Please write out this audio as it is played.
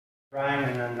Brian,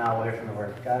 and then we'll hear from the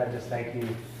Word. God, I just thank you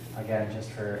again just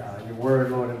for your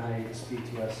Word, Lord, and how you speak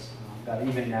to us. God,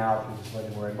 even now through this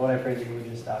living Word. Lord, I pray that you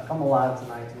would just come alive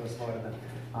tonight to us, Lord, and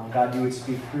that, God, you would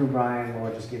speak through Brian,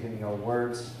 Lord, just giving your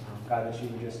words. God, that you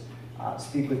would just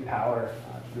speak with power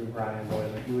through Brian, Lord,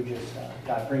 that you would just,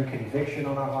 God, bring conviction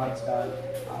on our hearts, God,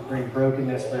 bring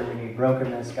brokenness where we need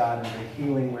brokenness, God, and bring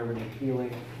healing where we need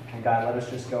healing. And God, let us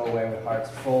just go away with hearts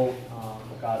full,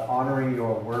 God, honoring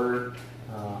your Word,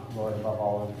 Lord, above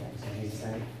all other things. In Jesus'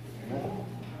 name, amen.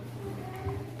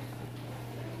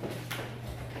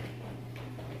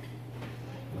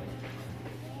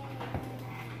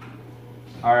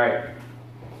 All right.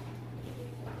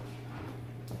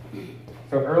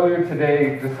 So earlier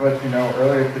today, just to let you know,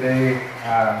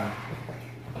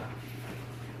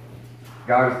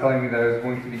 God was telling me that I was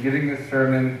going to be giving this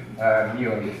sermon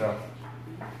kneeling. So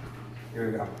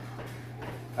here we go.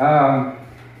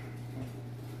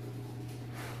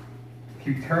 If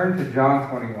you turn to John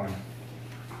 21.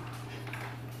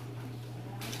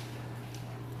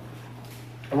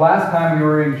 The last time we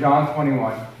were in John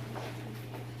 21,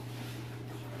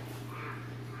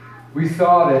 we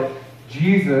saw that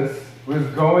Jesus was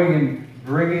going and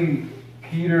bringing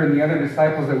Peter and the other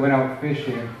disciples that went out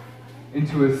fishing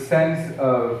into a sense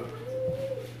of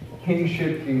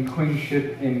kingship and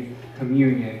queenship and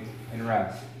communion and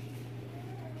rest.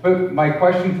 But my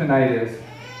question tonight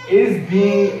is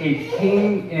being a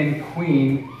king and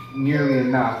queen nearly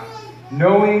enough?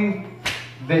 Knowing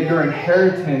that your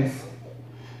inheritance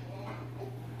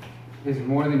is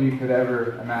more than you could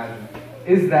ever imagine.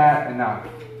 Is that enough?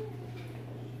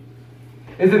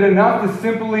 Is it enough to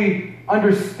simply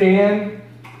understand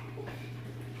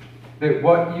that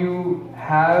what you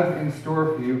have in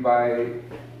store for you by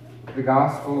the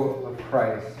gospel of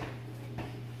Christ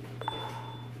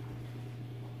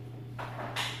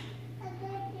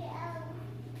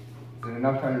is it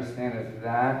enough to understand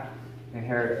that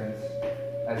inheritance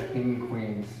as king and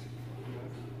queens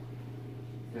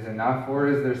is enough, or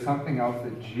is there something else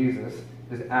that Jesus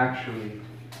is actually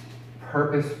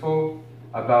purposeful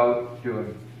about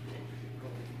doing?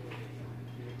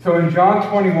 So in John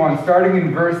 21, starting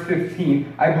in verse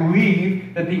 15, I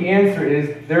believe that the answer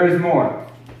is there is more.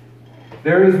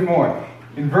 There is more.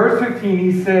 In verse 15,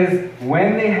 he says,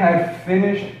 when they had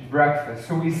finished breakfast.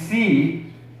 So we see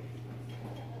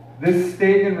this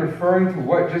statement referring to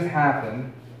what just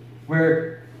happened,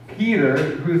 where Peter,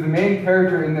 who's the main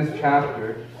character in this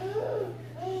chapter,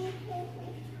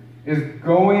 is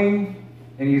going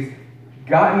and he's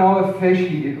gotten all the fish.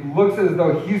 It looks as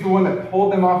though he's the one that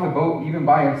pulled them off the boat even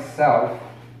by himself.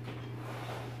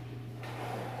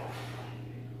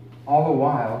 All the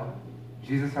while,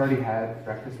 Jesus already had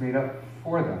breakfast made up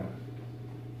for them.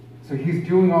 So he's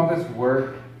doing all this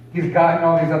work. He's gotten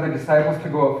all these other disciples to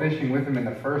go out fishing with him in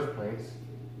the first place.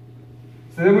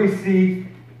 So then we see,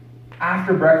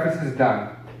 after breakfast is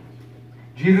done,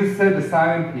 Jesus said to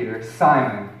Simon Peter,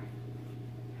 Simon,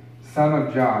 son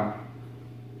of John,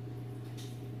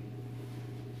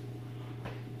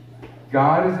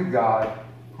 God is a God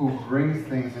who brings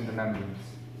things into remembrance.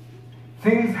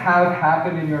 Things have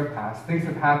happened in your past. Things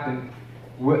have happened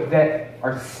that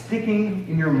are sticking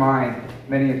in your mind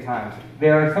many a times. They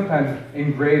are sometimes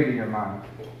engraved in your mind,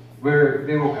 where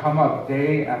they will come up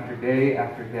day after day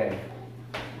after day.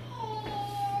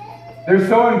 They're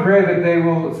so engraved that they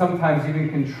will sometimes even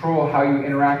control how you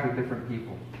interact with different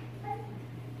people.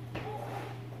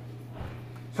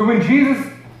 So when Jesus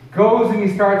goes and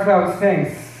he starts out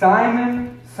saying,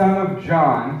 Simon, son of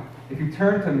John, if you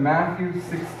turn to Matthew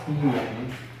 16 with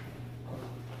me,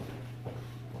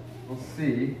 we'll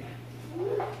see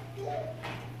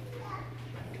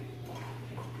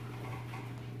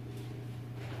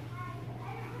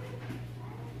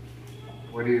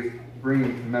what he is bringing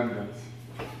to remembrance.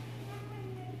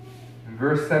 In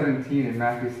verse 17 in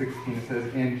Matthew 16 it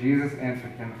says, and Jesus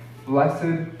answered him,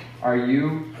 blessed are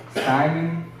you,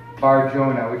 Simon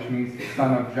Bar-Jonah, which means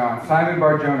son of John. Simon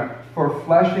Bar-Jonah, for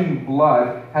flesh and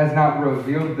blood has not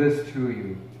revealed this to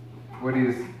you. What he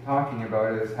is talking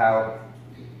about is how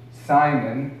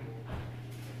Simon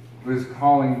was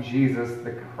calling Jesus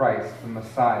the Christ, the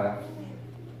Messiah.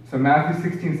 So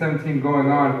Matthew 16:17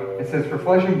 going on, it says, for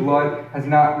flesh and blood has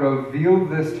not revealed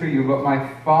this to you, but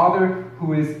my Father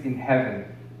who is in heaven.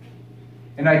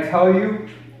 And I tell you,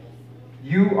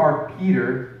 you are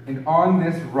Peter, and on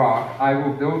this rock I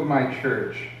will build my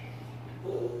church,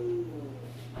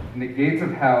 and the gates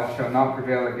of hell shall not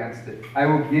prevail against it. I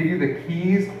will give you the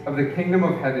keys of the kingdom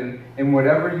of heaven, and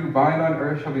whatever you bind on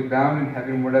earth shall be bound in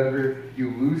heaven, whatever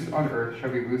you loose on earth shall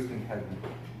be loosed in heaven.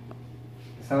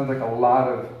 It sounds like a lot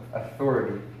of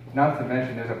authority. Not to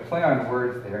mention, there's a play on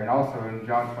words there, and also in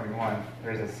John 21,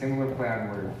 there's a similar play on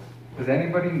words. Does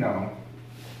anybody know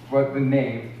what the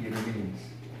name Peter means?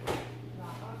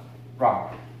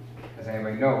 Rock. Does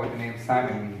anybody know what the name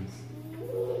Simon means?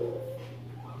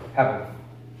 Pebble.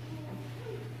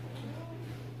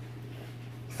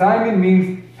 Simon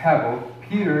means pebble.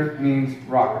 Peter means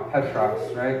rock, or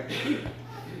Petros, right?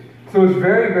 So it's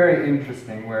very, very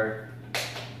interesting where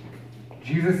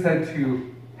Jesus said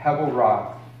to Pebble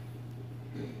Rock,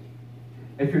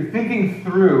 if you're thinking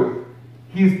through,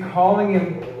 he's calling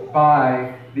him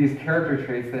by these character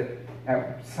traits that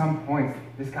at some points,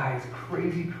 this guy is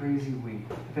crazy, crazy weak.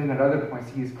 But then at other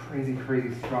points, he is crazy,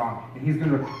 crazy strong. And he's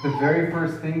going to, the very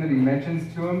first thing that he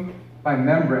mentions to him by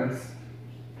remembrance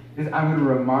is, I'm going to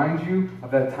remind you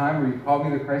of that time where you called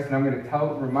me the Christ, and I'm going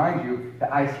to remind you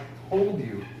that I told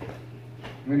you.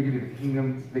 I'm going to give you the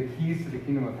kingdom, the keys to the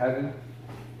kingdom of heaven.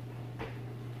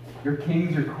 Your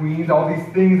kings, your queens, all these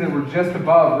things that were just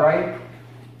above, right?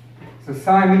 So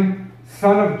Simon,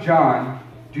 son of John,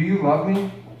 do you love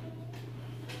me?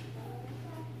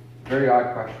 Very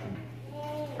odd question.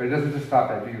 But it doesn't just stop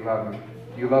at, do you love me?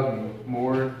 Do you love me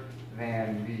more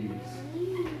than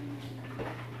these?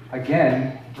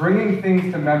 Again, bringing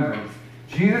things to remembrance.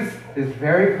 Jesus is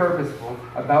very purposeful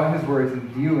about his words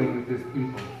and dealing with his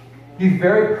people. He's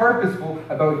very purposeful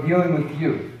about dealing with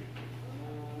you.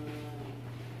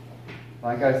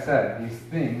 Like I said, these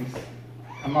things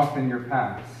come up in your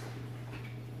past.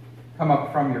 Come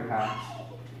up from your past.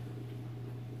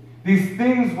 These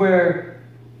things where,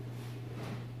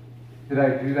 did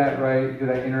I do that right? Did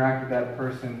I interact with that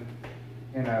person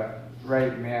in a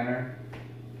right manner?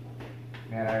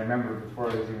 Man, I remember before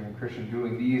I was even a Christian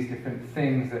doing these different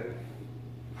things that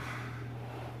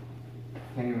I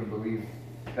can't even believe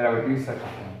that I would do such a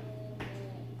thing.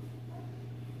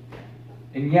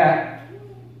 And yet,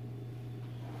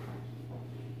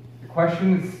 the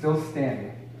question is still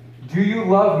standing. Do you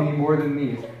love me more than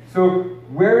these? So,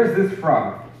 where is this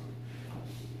from?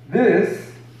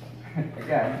 This,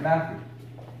 again, Matthew.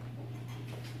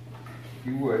 If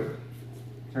you would,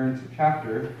 turn to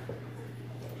chapter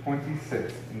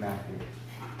 26 in Matthew.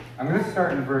 I'm going to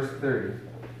start in verse 30,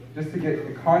 just to get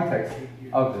the context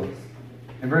of this.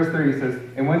 In verse 30 it says,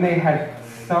 and when they had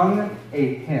sung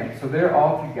a hymn, so they're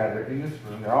all together in this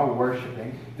room, they're all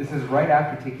worshiping. This is right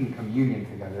after taking communion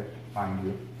together, mind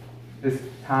you. This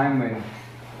time when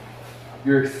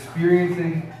you're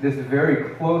experiencing this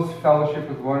very close fellowship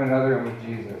with one another and with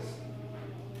Jesus.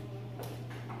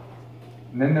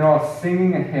 And then they're all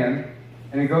singing a hymn.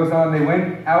 And it goes on, they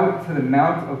went out to the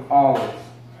Mount of Olives.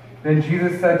 Then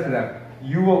Jesus said to them,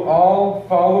 you will all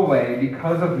fall away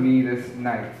because of me this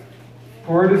night.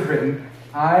 For it is written,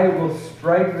 I will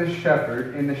strike the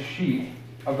shepherd, and the sheep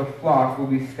of the flock will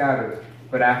be scattered.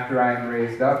 But after I am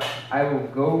raised up, I will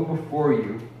go before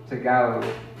you to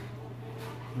Galilee.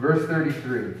 Verse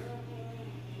 33.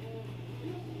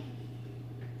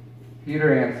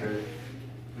 Peter answered,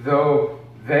 though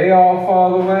they all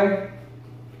fall away,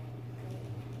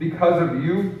 because of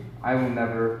you, I will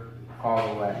never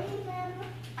fall away.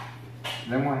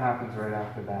 And then what happens right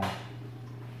after that?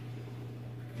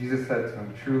 Jesus said to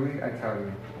him, truly, I tell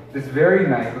you, this very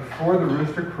night, before the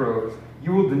rooster crows,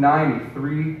 you will deny me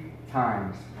 3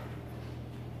 times.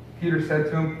 Peter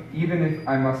said to him, even if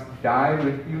I must die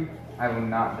with you, I will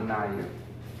not deny you.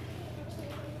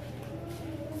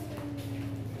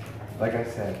 Like I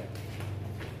said,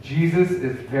 Jesus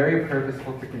is very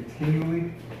purposeful to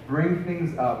continually bring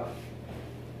things up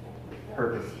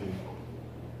purposely.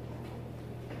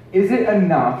 Is it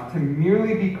enough to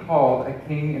merely be called a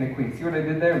king and a queen? See what I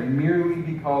did there? Merely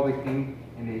be called a king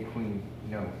and a queen.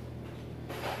 No.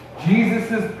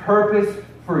 Jesus' purpose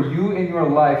for you in your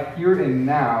life here and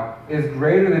now is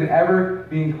greater than ever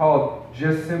being called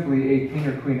just simply a king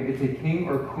or queen. It's a king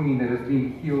or queen that is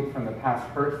being healed from the past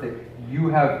hurts that you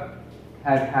have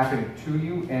had happen to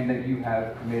you and that you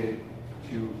have committed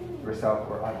to yourself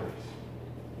or others.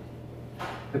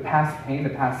 The past pain, the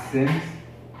past sins.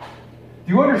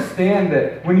 Do you understand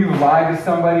that when you lied to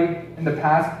somebody in the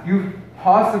past, you've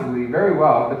possibly, very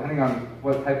well, depending on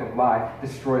what type of lie,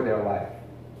 destroyed their life?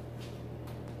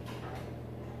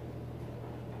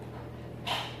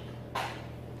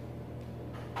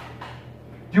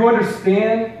 Do you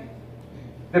understand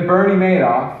that Bernie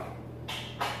Madoff,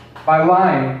 by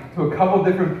lying to a couple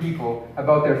different people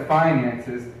about their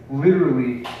finances,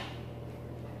 literally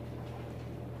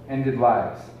ended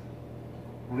lives?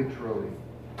 Literally.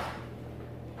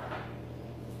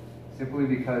 Simply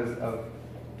because of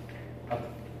a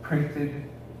printed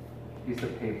piece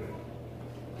of paper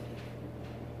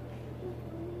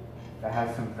that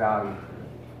has some value to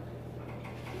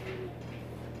it.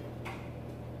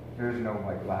 There is no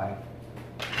white lie.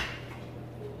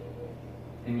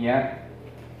 And yet,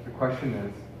 the question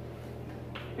is,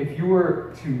 if you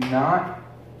were to not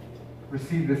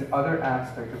receive this other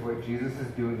aspect of what Jesus is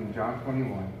doing in John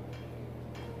 21,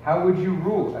 how would you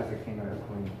rule as a king or a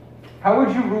queen? How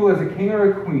would you rule as a king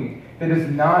or a queen that has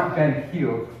not been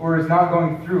healed or is not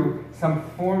going through some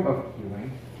form of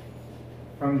healing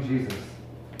from Jesus?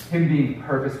 Him being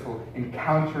purposeful,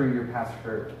 encountering your past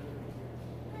hurt.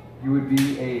 You would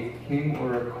be a king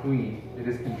or a queen that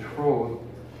is controlled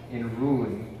in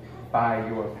ruling by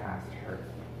your past hurt.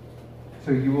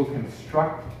 So you will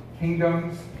construct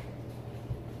kingdoms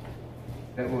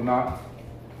that will not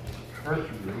hurt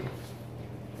you.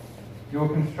 You will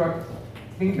construct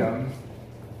kingdoms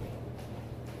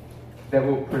that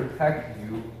will protect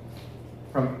you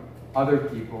from other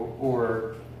people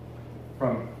or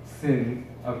from sin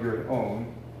of your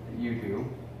own that you do.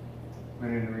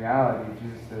 When in reality,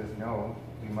 Jesus says, no,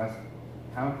 you must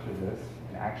counter this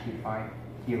and actually find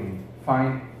healing,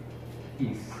 find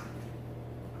peace.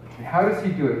 And how does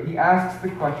he do it? He asks the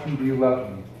question, do you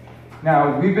love me?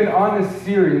 Now, we've been on this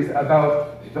series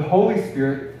about the Holy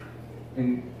Spirit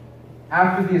and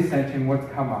after the ascension,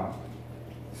 what's come up.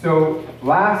 So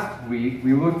last week,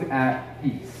 we looked at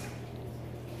peace.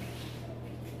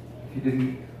 If you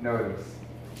didn't notice.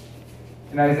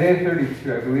 In Isaiah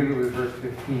 32, I believe it was verse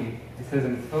 15, it says,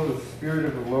 until the Spirit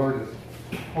of the Lord is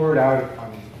poured out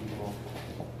upon these people,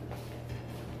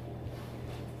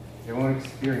 they won't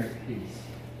experience peace.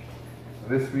 So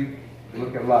this week, we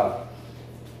look at love.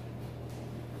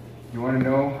 You want to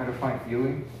know how to find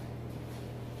healing?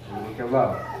 We look at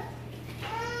love.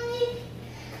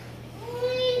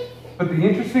 But the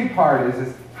interesting part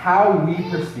is how we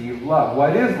perceive love.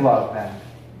 What is love then?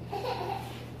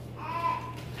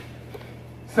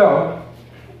 So,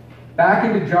 back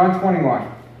into John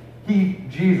 21,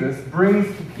 Jesus, brings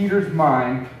to Peter's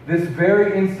mind this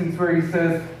very instance where he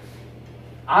says,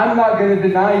 I'm not going to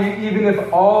deny you even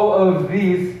if all of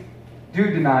these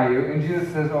do deny you. And Jesus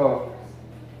says, oh,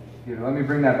 Peter, let me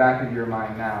bring that back into your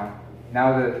mind now.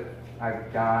 Now that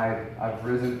I've died, I've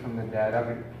risen from the dead,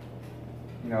 I've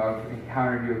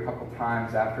encountered you a couple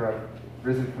times after I've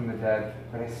risen from the dead,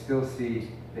 but I still see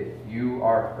that you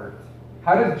are hurt.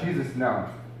 How does Jesus know?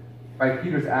 By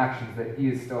Peter's actions that he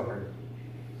is still hurt.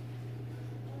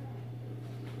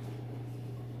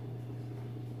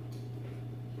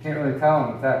 Can't really tell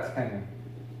in the text, can you?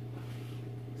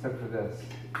 Except for this.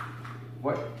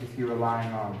 What is he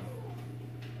relying on?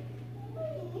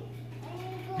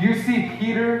 Do you see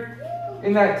Peter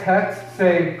in that text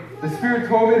say, the Spirit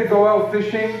told me to go out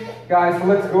fishing. Guys, so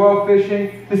let's go out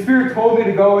fishing. The Spirit told me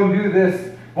to go and do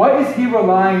this. What is he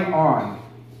relying on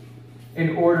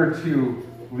in order to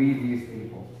lead these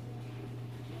people?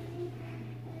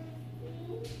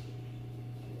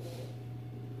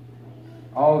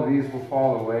 All of these will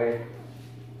fall away.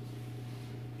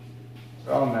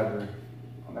 But I'll never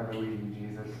lead you,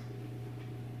 Jesus.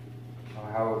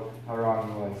 Oh, how wrong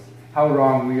he was. How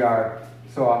wrong we are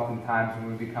so oftentimes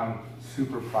when we become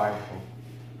super prideful.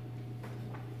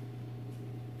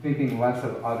 Thinking less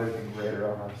of others and greater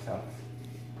of ourselves.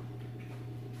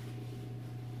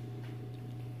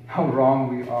 How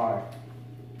wrong we are.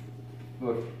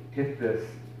 Look, get this.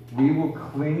 We will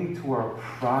cling to our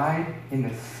pride in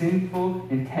the sinful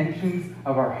intentions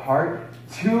of our heart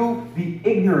to the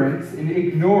ignorance and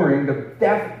ignoring the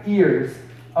deaf ears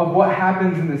of what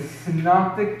happens in the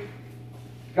synoptic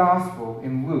gospel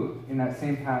in Luke, in that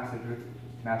same passage with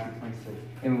Matthew 26.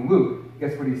 In Luke,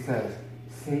 guess what he says?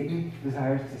 Satan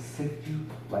desires to sift you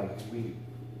like wheat,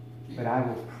 but I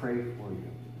will pray for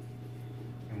you,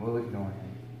 and we'll ignore him.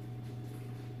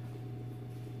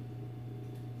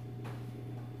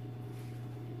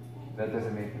 That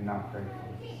doesn't make him not pray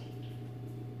for us.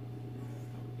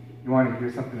 You want to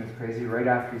hear something that's crazy? Right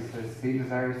after he says, Satan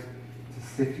desires to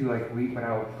sift you like wheat, but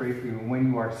I will pray for you. And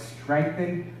when you are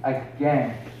strengthened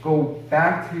again, go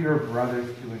back to your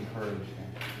brothers to encourage them.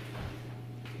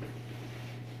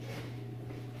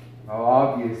 Well,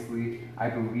 obviously, I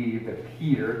believe that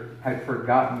Peter had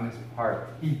forgotten this part.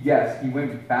 He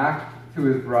went back to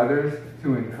his brothers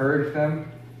to encourage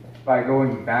them by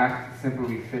going back to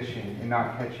simply fishing and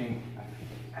not catching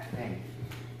a thing.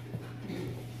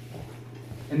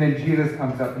 And then Jesus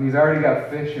comes up, and he's already got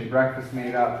fish and breakfast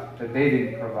made up that they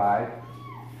didn't provide.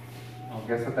 Well,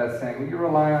 guess what that's saying? Well,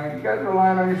 you guys are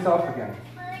relying on yourself again.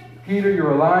 Peter, you're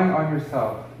relying on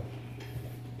yourself.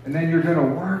 And then you're going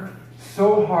to work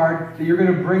so hard that you're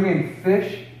going to bring in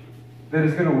fish that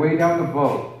is going to weigh down the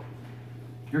boat.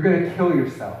 You're going to kill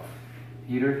yourself,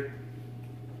 Peter.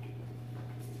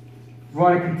 You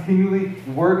want to continually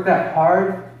work that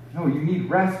hard No, you need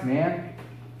rest, man.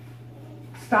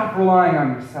 Stop relying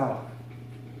on yourself.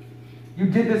 You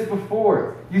did this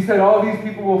before. You said all these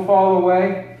people will fall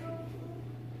away.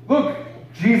 Look,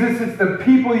 Jesus, it's the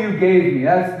people you gave me.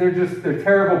 They're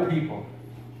terrible people.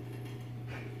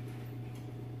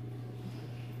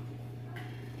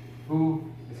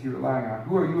 Who is he relying on?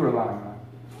 Who are you relying on?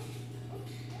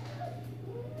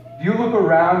 Do you look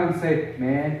around and say,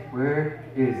 man, where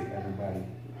is everybody?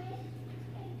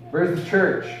 Where's the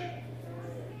church?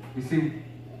 You see,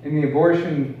 in the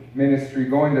abortion ministry,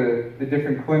 going to the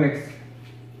different clinics,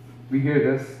 we hear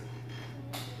this.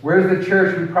 Where's the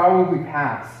church? We probably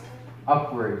pass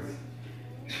upwards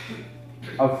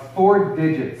of 4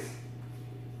 digits,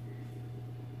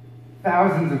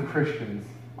 thousands of Christians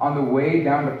on the way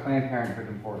down to Planned Parenthood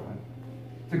in Portland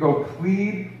to go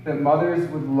plead that mothers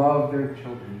would love their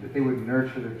children, that they would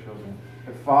nurture their children,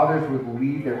 that fathers would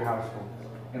lead their households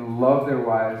and love their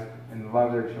wives and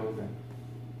love their children.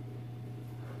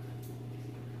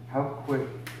 How quick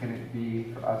can it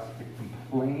be for us to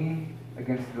complain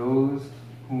against those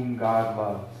whom God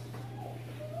loves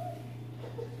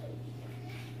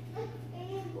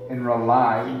and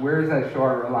rely? Where does that show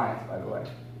our reliance, by the way?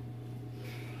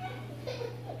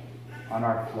 On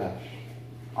our flesh,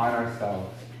 on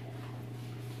ourselves.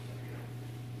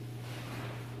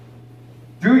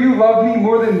 Do you love me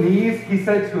more than these? He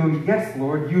said to him, yes,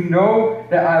 Lord, you know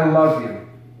that I love you.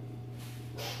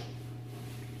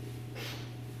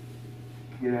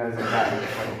 He hasn't gotten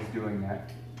what he's doing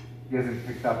yet. He hasn't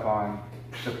picked up on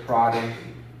the prodding.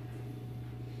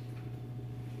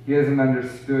 He hasn't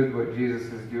understood what Jesus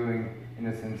is doing in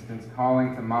this instance,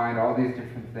 calling to mind all these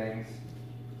different things.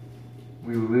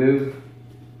 We live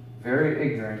very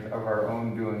ignorant of our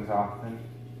own doings often,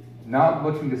 not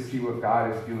looking to see what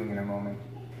God is doing in a moment.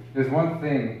 There's one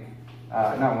thing,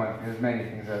 there's many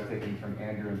things that I've taken from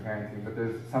Andrew in parenting, but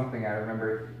there's something I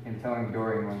remember him telling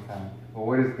Dorian one time. Well,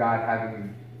 what is God having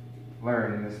you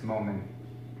learn in this moment?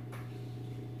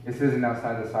 This isn't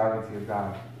outside the sovereignty of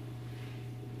God.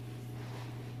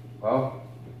 Well,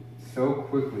 so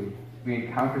quickly we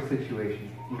encounter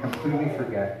situations and completely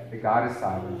forget that God is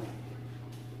sovereign.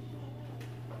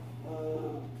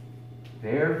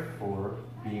 Therefore,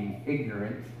 being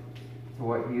ignorant to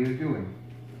what he is doing.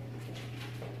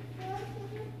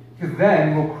 Because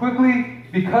then we'll quickly,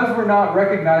 because we're not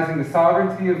recognizing the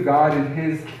sovereignty of God and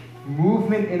his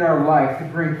movement in our life to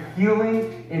bring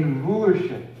healing and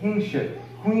rulership, kingship,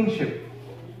 queenship,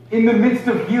 in the midst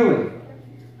of healing.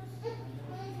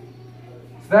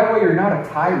 So that way you're not a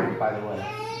tyrant, by the way.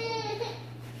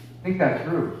 Think that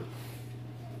through.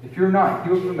 If you're not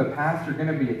healed from the past, you're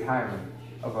going to be a tyrant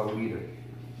of a leader.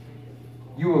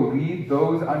 You will lead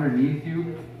those underneath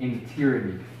you in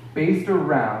tyranny, based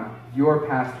around your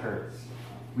past hurts.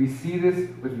 We see this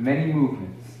with many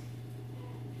movements.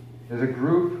 There's a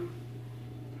group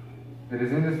that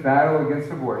is in this battle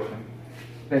against abortion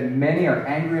that many are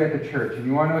angry at the church. And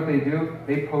you want to know what they do?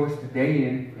 They post day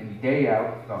in and day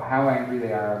out about how angry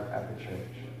they are at the church.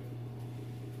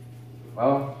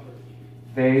 Well,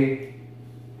 they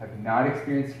have not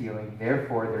experienced healing,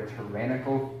 therefore they're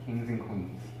tyrannical kings and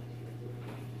queens.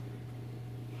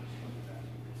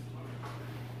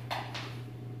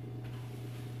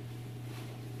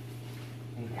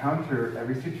 Encounter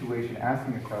every situation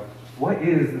asking yourself, what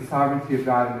is the sovereignty of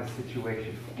God in this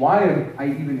situation? Why am I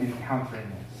even encountering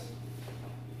this?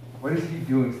 What is he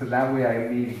doing so that way I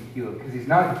may be healed? Because he's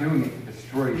not doing it to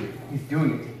destroy you. He's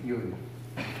doing it to heal you.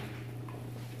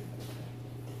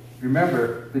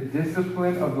 Remember, the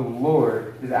discipline of the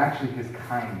Lord is actually his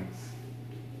kindness.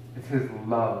 It's his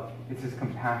love. It's his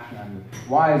compassion on you.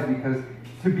 Why? Is because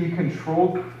to be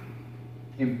controlled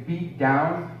and beat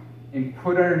down and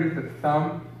put underneath the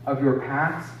thumb of your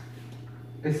past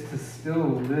is to still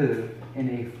live in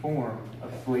a form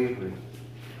of slavery.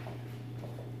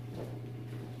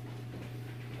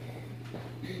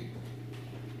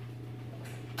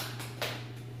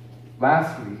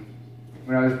 Last week,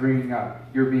 when I was bringing up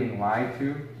you're being lied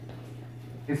to,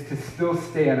 is to still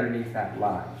stay underneath that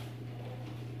lie.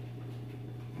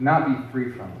 Not be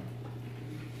free from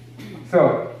it.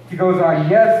 So, he goes on,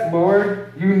 yes,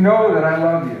 Lord, you know that I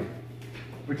love you.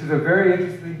 Which is a very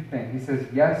interesting thing. He says,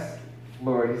 yes,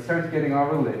 Lord. He starts getting all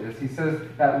religious. He says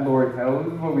that Lord title.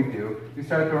 This is what we do. We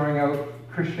start throwing out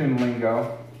Christian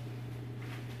lingo.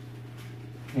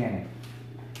 Can it?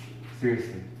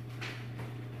 Seriously.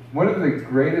 One of the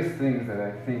greatest things that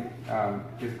I think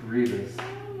is grievous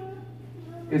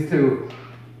is to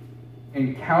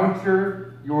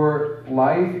encounter your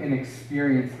life and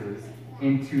experiences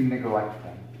and to neglect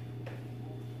them.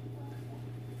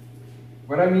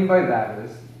 What I mean by that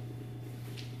is,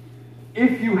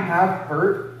 If you have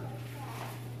hurt,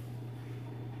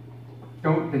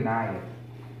 don't deny it.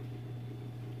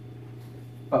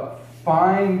 But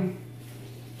find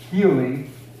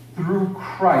healing through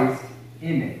Christ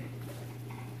in it.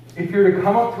 If you're to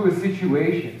come up to a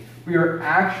situation where you're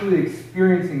actually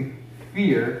experiencing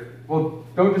fear, well,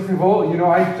 don't just say, well,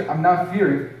 I'm not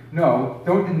fearing. No,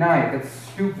 don't deny it. That's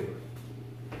stupid.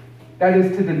 That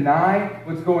is to deny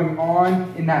what's going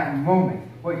on in that moment.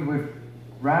 What you would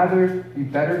rather be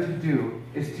better to do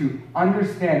is to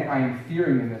understand I am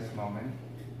fearing in this moment.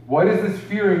 What is this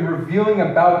fearing revealing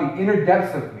about the inner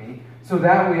depths of me, so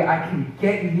that way I can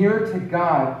get nearer to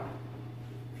God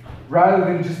rather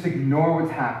than just ignore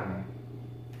what's happening.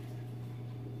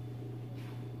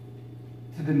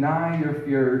 To deny your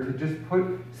fear, to just put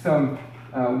some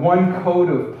one coat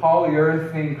of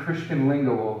polyurethane Christian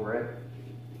lingo over it,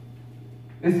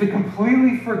 is to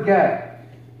completely forget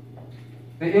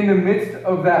that in the midst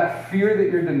of that fear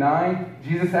that you're denying,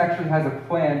 Jesus actually has a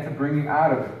plan to bring you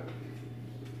out of it.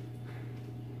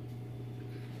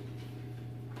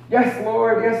 Yes,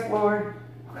 Lord, yes, Lord.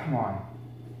 Oh, come on.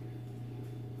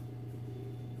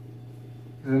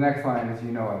 The next line is,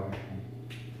 you know everything.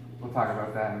 We'll talk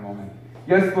about that in a moment.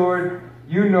 Yes, Lord,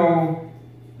 you know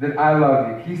that I love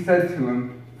you. He said to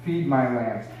him, feed my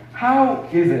lambs. How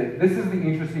is it? This is the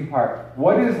interesting part.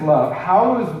 What is love?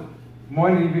 How is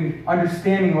one even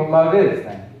understanding what love is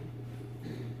then?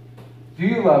 Do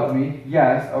you love me?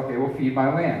 Yes. Okay, well, feed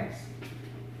my lambs.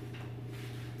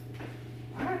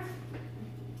 What?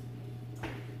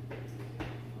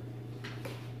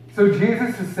 So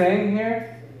Jesus is saying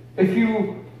here, if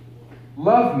you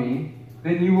love me,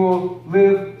 then you will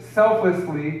live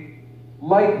selflessly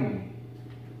like me.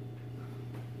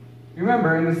 You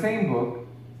remember, in the same book,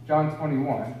 John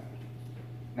 21,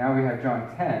 now we have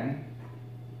John 10,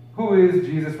 who is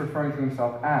Jesus referring to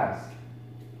himself as?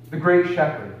 The great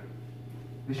shepherd.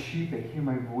 The sheep that hear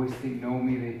my voice, they know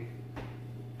me, they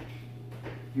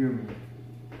hear me.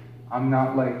 I'm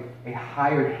not like a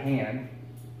hired hand,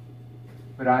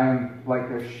 but I am like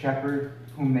their shepherd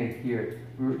whom they hear.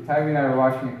 Tabby and I were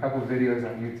watching a couple of videos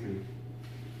on YouTube.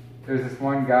 There's this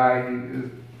one guy, he was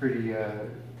pretty, it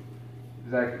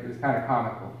was kind of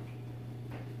comical.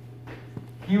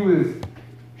 He was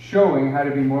showing how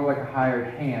to be more like a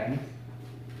hired hand.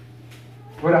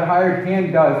 What a hired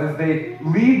hand does is they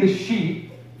lead the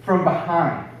sheep from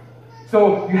behind.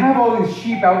 So you have all these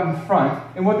sheep out in front,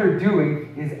 and what they're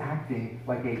doing is acting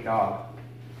like a dog,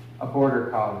 a border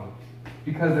collie,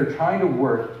 because they're trying to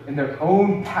work in their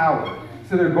own power.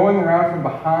 So they're going around from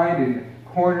behind in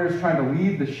corners trying to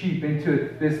lead the sheep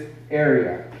into this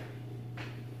area.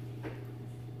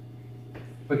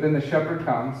 But then the shepherd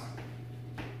comes.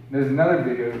 There's another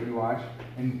video that we watch,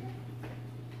 and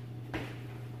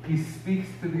he speaks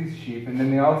to these sheep, and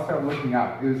then they all start looking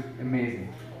up. It was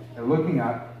amazing. They're looking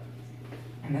up,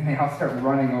 and then they all start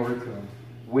running over to him,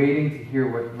 waiting to hear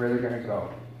where they're going to go.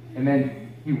 And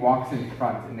then he walks in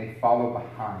front, and they follow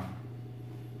behind.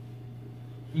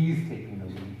 He's taking the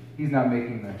lead. He's not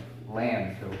making the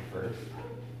lambs go first.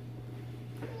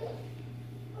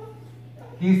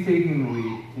 He's taking the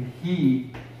lead, and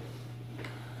he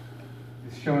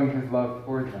is showing his love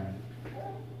towards them.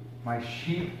 My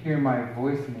sheep hear my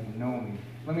voice and they know me.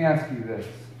 Let me ask you this.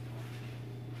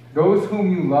 Those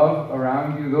whom you love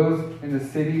around you, those in the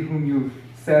city whom you've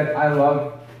said, I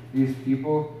love these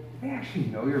people, do they actually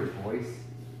know your voice?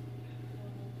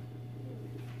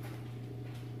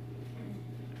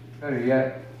 Better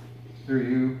yet, through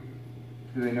you,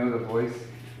 do they know the voice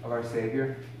of our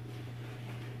Savior?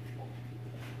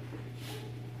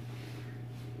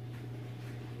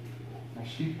 My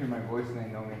sheep hear my voice and they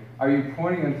know me. Are you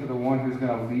pointing them to the one who's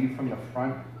going to lead from the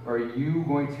front? Or are you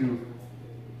going to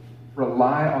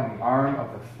rely on the arm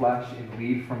of the flesh and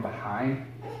lead from behind?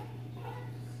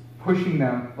 Pushing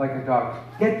them like a dog.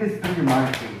 Get this through your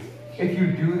mind, please. If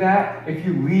you do that, if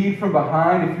you lead from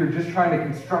behind, if you're just trying to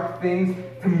construct things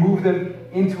to move them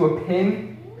into a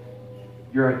pin,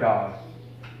 you're a dog.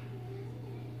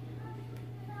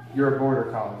 You're a border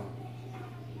collie.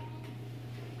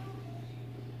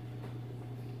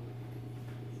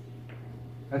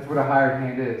 That's what a hired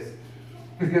hand is.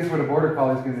 Because guess what a border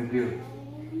collie is going to do?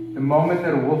 The moment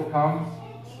that a wolf comes,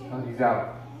 oh, he's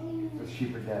out. The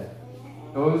sheep are dead.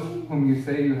 Those whom you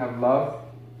say you have loved,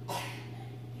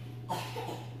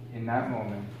 in that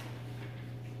moment,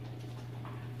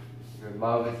 your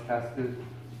love is tested,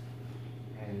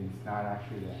 and it's not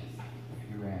actually there.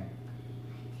 You ran.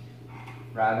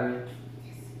 Rather,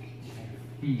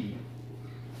 feed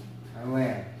our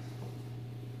lambs.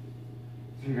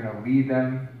 So you're going to lead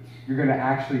them. You're going to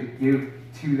actually give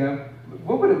to them.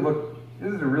 What would it look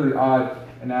this is a really odd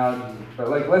analogy, but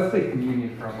like, let's take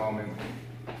communion for a moment.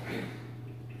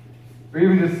 Or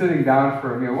even just sitting down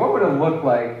for a meal. What would it look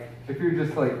like if you're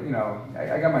just like,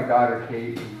 I got my daughter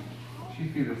Kate, and she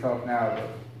feeds herself now, but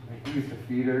like, we used to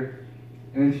feed her.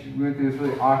 And then we went through this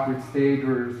really awkward stage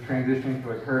where it was transitioning to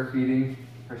like her feeding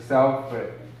herself,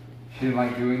 but she didn't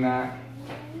like doing that.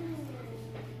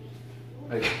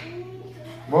 Like,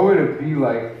 what would it be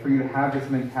like for you to have this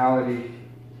mentality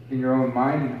in your own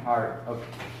mind and heart of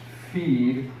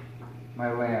feed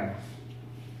my lambs?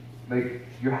 Like,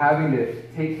 you're having to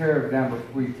take care of them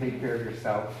before you take care of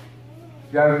yourself.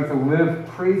 You're having to live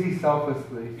crazy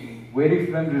selflessly, waiting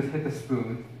for them to just hit the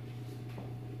spoon.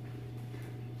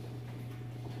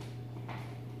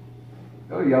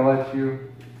 They'll yell at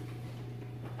you.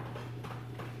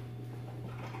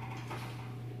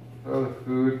 Throw the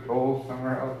food bowl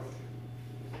somewhere else.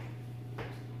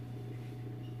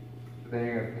 But then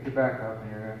you're going to pick it back up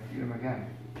and you're going to feed them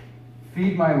again.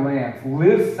 Feed my lambs.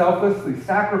 Live selflessly,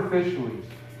 sacrificially.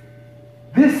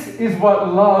 This is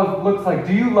what love looks like.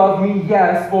 Do you love me?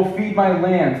 Yes. Well, feed my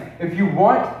lambs. If you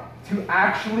want to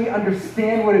actually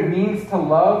understand what it means to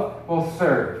love, well,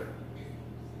 serve.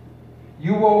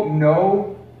 You won't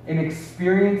know and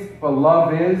experience what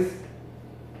love is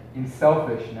in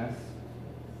selfishness,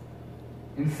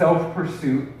 in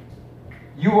self-pursuit.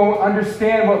 You won't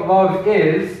understand what love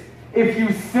is if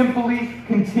you simply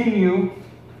continue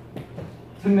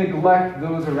to neglect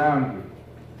those around you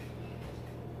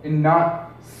and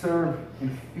not serve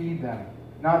and feed them,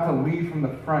 not to lead from the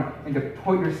front and to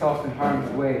put yourself in harm's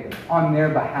way on their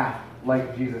behalf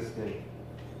like Jesus did.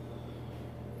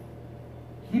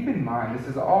 Keep in mind, this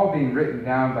is all being written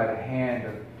down by the hand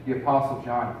of the Apostle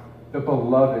John, the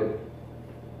beloved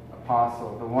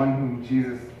apostle, the one whom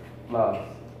Jesus loves.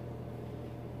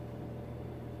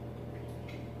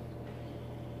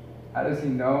 How does he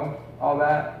know all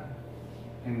that?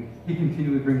 And he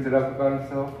continually brings it up about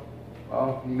himself?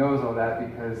 Well, he knows all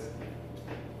that because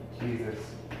Jesus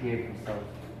gave himself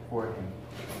for him.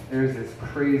 There's this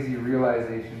crazy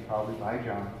realization, probably by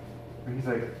John, where he's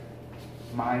like,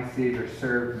 my Savior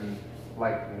served me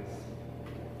like this.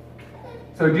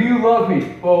 So do you love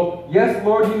me? Well, yes,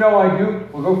 Lord, you know I do.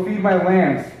 Well, go feed my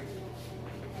lambs.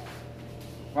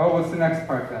 Well, what's the next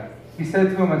part then? He said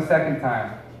to him a second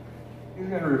time. He's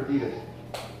going to repeat it.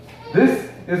 This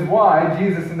is why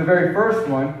Jesus, in the very first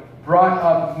one, brought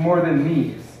up more than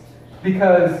these.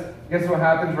 Because guess what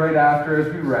happens right after,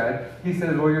 as we read? He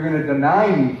says, well, you're going to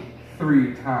deny me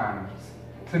 3 times.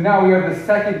 So now we have the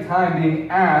second time being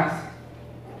asked,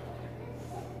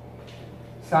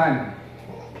 Simon,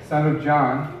 son of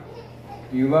John,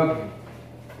 do you love me?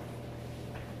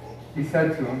 He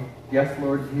said to him, yes,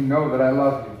 Lord, you know that I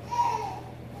love you.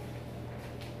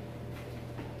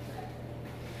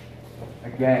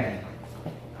 Again,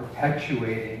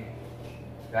 perpetuating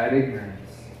that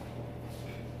ignorance.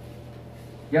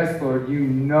 Yes, Lord, you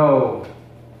know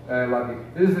that I love you.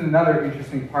 This is another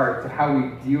interesting part to how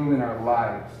we deal in our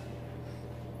lives.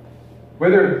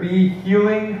 Whether it be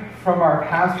healing from our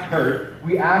past hurt,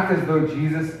 we act as though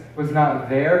Jesus was not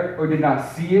there or did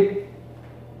not see it.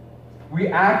 We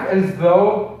act as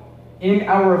though in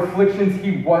our afflictions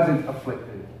he wasn't afflicted.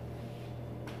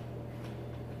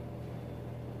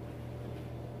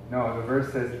 No, the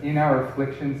verse says, in our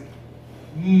afflictions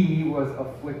he was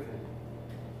afflicted.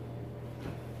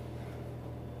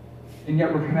 And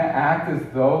yet we're going to act as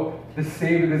though the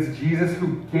Savior is Jesus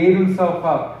who gave himself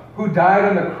up, who died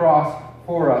on the cross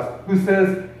for us, who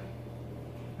says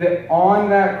that on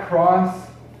that cross,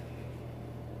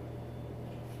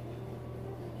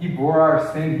 he bore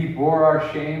our sin, he bore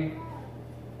our shame,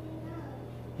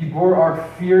 he bore our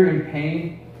fear and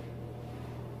pain.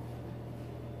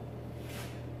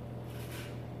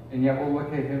 And yet we'll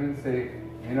look at him and say,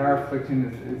 in our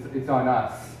affliction, it's on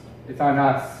us. It's on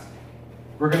us.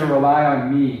 We're going to rely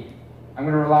on me. I'm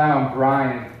going to rely on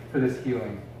Brian for this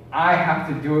healing. I have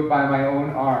to do it by my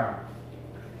own arm.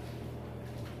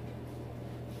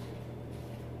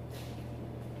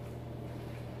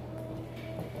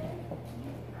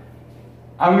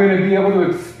 I'm going to be able to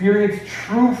experience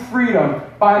true freedom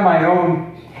by my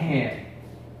own hand.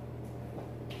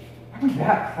 Are we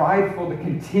that prideful to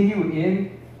continue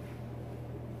in?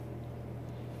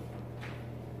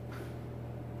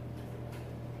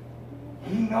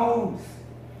 He knows.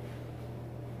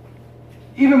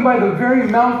 Even by the very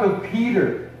mouth of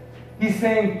Peter, he's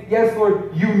saying, yes,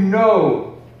 Lord, you know.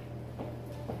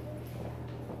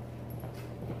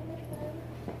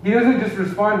 He doesn't just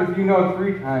respond with you know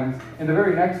 3 times. In the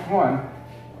very next one,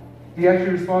 he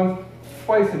actually responds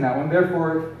twice in that one.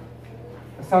 Therefore,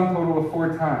 a sum total of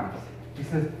 4 times. He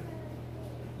says,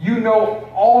 You know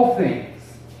all things,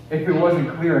 if it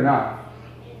wasn't clear enough.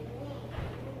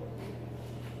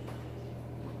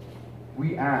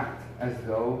 We act as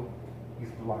though he's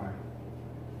blind.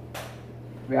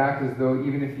 We act as though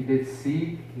even if he did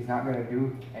see, he's not going to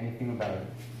do anything about it.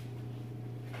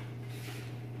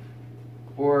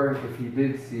 Or if he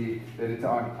did see, that it's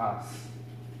on us.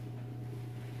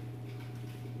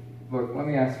 Look, let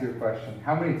me ask you a question.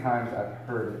 How many times I've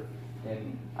heard it,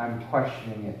 and I'm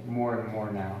questioning it more and more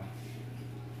now?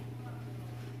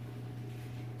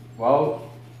 Well,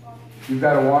 you've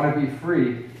got to want to be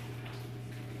free.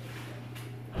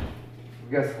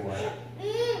 Guess what?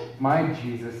 My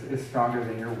Jesus is stronger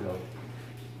than your will.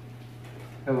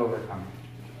 He'll overcome it.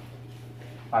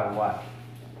 By what?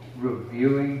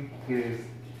 Revealing his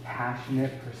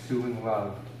passionate, pursuing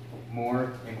love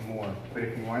more and more. But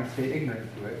if you want to stay ignorant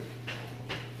to it,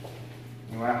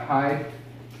 you want to hide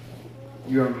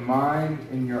your mind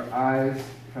and your eyes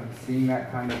from seeing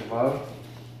that kind of love,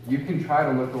 you can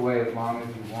try to look away as long as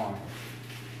you want.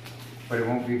 But it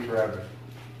won't be forever.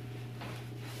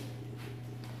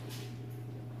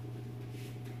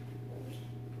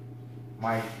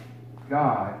 My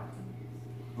God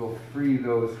will free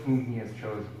those whom he has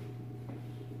chosen.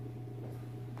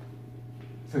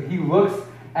 So he looks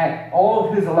at all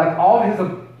of his elect, all of his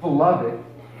beloved,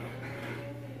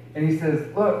 and he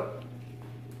says, look,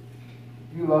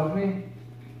 you love me?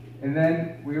 And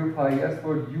then we reply, yes,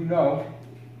 Lord, you know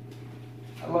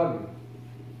I love you.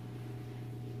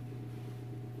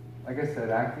 Like I said,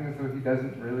 acting as though he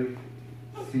doesn't really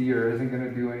see or isn't going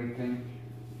to do anything.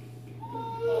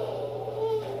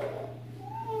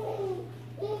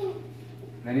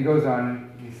 And then he goes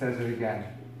on and he says it again.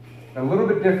 A little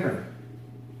bit different.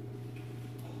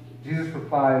 Jesus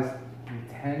replies,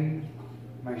 tend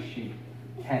my sheep.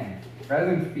 Tend.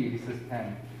 Rather than feed, he says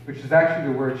tend, which is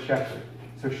actually the word shepherd.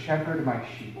 So shepherd my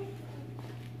sheep.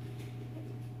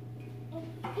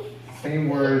 Same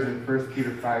words in 1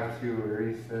 Peter 5:2, where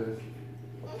he says,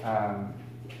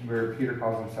 where Peter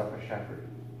calls himself a shepherd.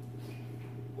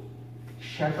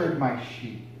 Shepherd my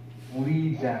sheep.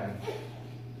 Lead them.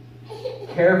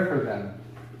 Care for them.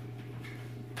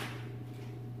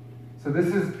 So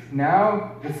this is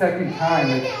now the second time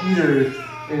that Peter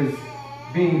is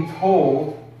being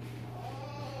told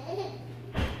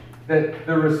that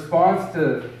the response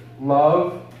to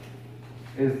love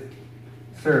is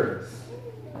service,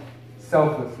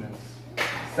 selflessness,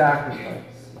 sacrifice.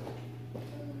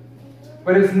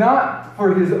 But it's not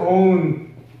for his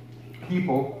own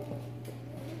people.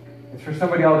 It's for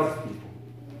somebody else's people.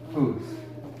 Whose?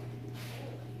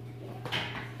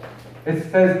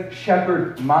 It says,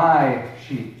 shepherd my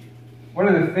sheep. One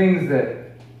of the things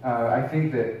that I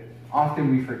think that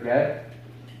often we forget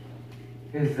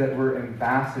is that we're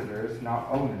ambassadors, not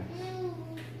owners.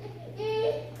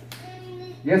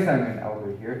 Yes, I'm an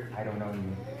elder here. I don't know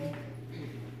you.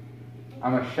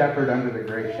 I'm a shepherd under the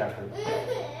great shepherd.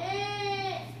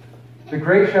 The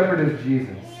great shepherd is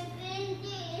Jesus.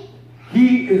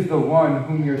 He is the one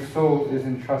whom your soul is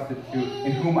entrusted to,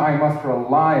 and whom I must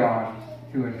rely on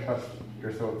to entrust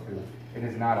your soul to. It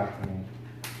is not up to me.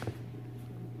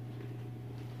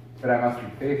 But I must be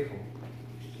faithful.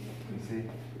 You see,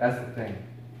 that's the thing.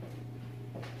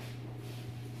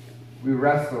 We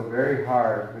wrestle very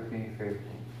hard with being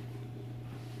faithful.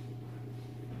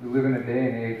 We live in a day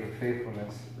and age where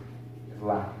faithfulness is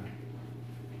lacking.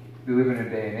 We live in a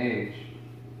day and age,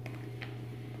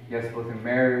 yes, both in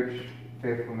marriage,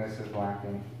 faithfulness is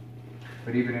lacking,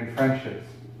 but even in friendships,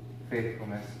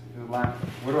 faithfulness is lacking.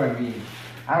 What do I mean?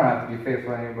 I don't have to be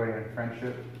faithful to anybody in a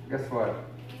friendship. Guess what?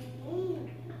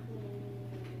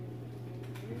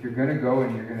 If you're going to go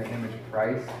and you're going to image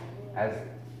Christ as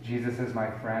Jesus is my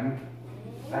friend,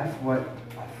 that's what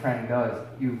a friend does.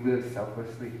 You live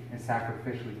selflessly and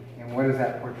sacrificially. And what does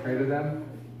that portray to them?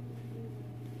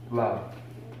 Love.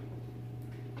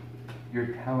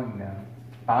 You're telling them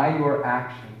by your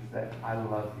actions that I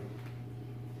love you.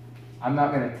 I'm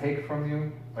not going to take from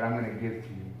you, but I'm going to give to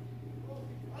you.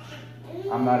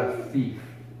 I'm not a thief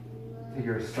to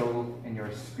your soul and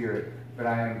your spirit, but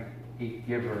I am a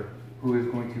giver who is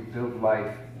going to build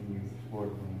life in you, Lord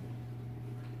willing.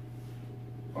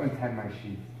 Go and tend my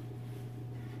sheep.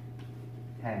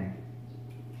 10.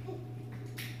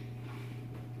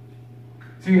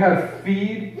 So you have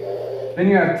feed, then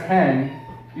you have 10.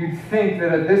 You'd think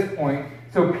that at this point,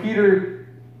 so Peter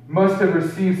must have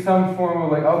received some form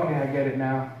of like, okay, I get it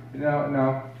now.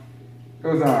 No.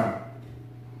 Goes on.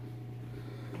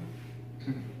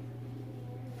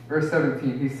 Verse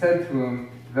 17, he said to him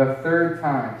the third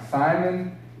time,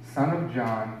 Simon, son of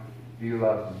John, do you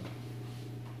love me?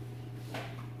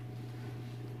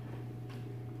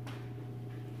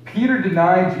 Peter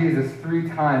denied Jesus 3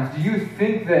 times, do you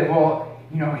think that, well,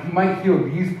 he might heal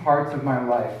these parts of my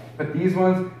life, but these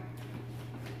ones,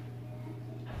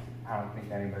 I don't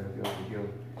think anybody will be able to heal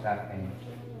that pain.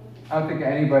 I don't think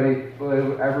anybody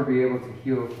will ever be able to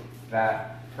heal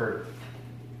that hurt.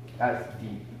 That's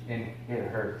deep, and it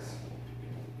hurts.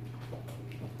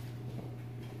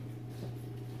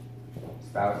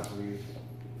 Spouse leaves.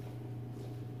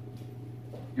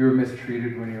 You were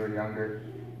mistreated when you were younger.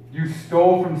 You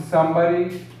stole from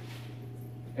somebody,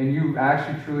 and you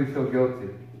actually truly feel guilty.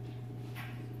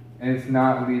 And it's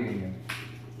not leaving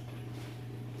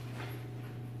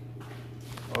you.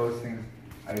 All those things,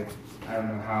 I don't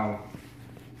know how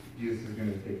Jesus is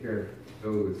going to take care of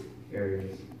those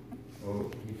areas.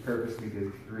 Well, he purposely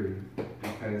did 3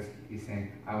 because he's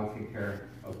saying, I will take care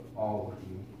of all of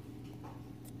you.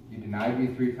 You denied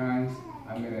me 3 times,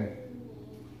 I'm going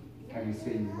to have you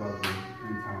say you love me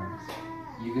 3 times.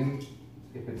 Even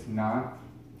if it's not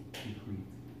complete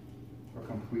or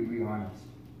completely honest.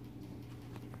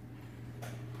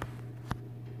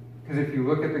 Because if you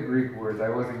look at the Greek words, I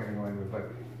wasn't going to go into it, but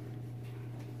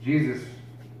Jesus,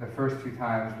 the first 2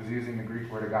 times, was using the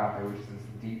Greek word agape, which is this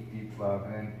deep, deep love.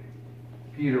 And then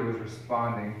Peter was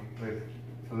responding with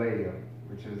phileo,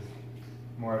 which is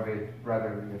more of a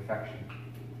brotherly affection.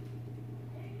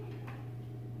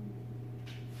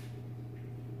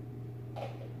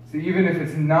 So even if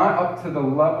it's not up to the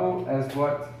level as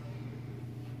what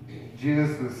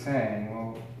Jesus was saying,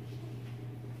 well,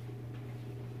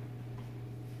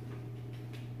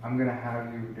 I'm going to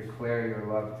have you declare your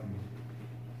love to me.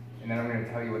 And then I'm going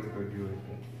to tell you what to go do with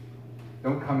it.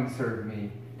 Don't come and serve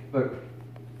me. Look,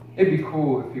 it'd be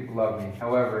cool if people love me.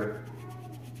 However,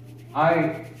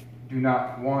 I do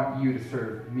not want you to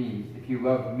serve me. If you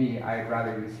love me, I'd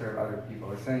rather you serve other people.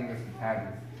 I was saying this in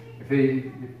Tabby.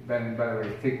 Ben, by the way,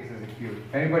 take this as a cue.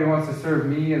 If anybody wants to serve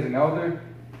me as an elder,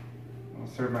 I'll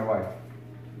serve my wife.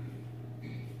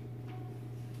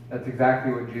 That's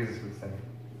exactly what Jesus would say.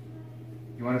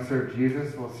 You want to serve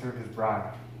Jesus? Well, serve his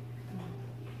bride.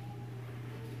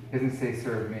 He doesn't say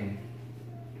serve me.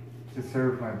 To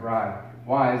serve my bride.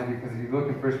 Why? Is because if you look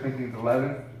in 1 Corinthians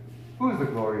 11, who is the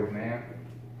glory of man?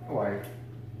 The wife.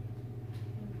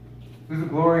 Who's the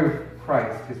glory of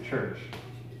Christ, his church?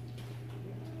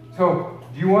 So,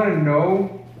 do you want to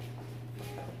know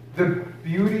the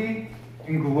beauty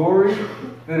and glory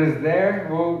that is there?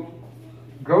 Well,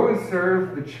 go and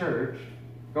serve the church.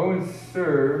 Go and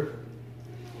serve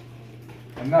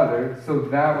another, so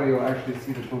that way you'll actually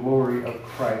see the glory of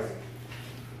Christ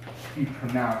be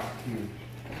pronounced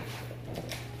huge.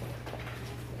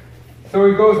 So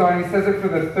he goes on, he says it for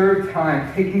the 3rd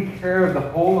time, taking care of the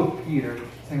whole of Peter,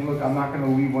 saying, look, I'm not going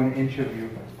to leave 1 inch of you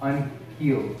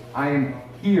unhealed. I am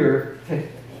here to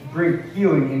bring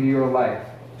healing into your life.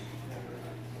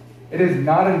 It is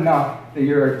not enough that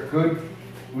you're a good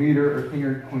leader or king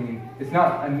or queen. It's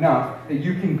not enough that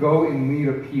you can go and lead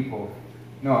a people.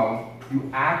 No, you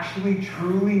actually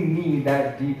truly need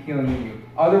that deep healing in you.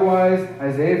 Otherwise,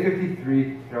 Isaiah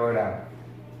 53, throw it out.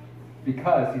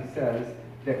 Because he says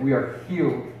that we are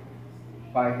healed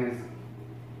by his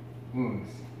wounds.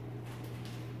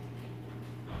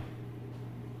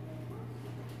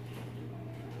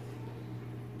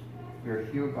 We are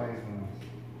healed by his wounds.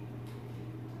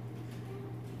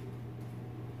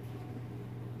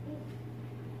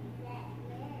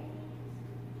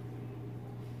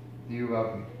 Do you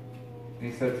love me?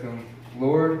 And he said to him,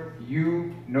 Lord,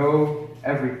 you know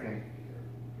everything.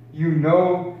 You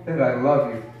know that I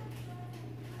love you.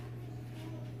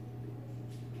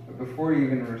 But before he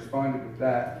even responded with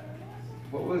that,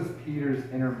 what was Peter's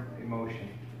inner emotion?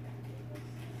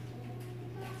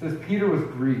 It says Peter was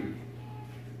grieved.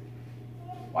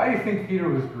 Why do you think Peter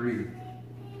was grieved?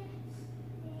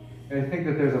 And I think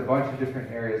that there's a bunch of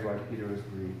different areas why Peter was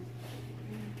grieved.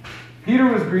 Peter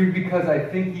was grieved because I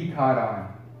think he caught on.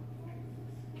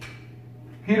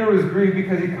 Peter was grieved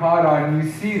because he caught on, and you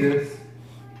see this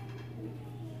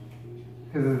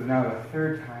because this is now the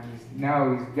 3rd time.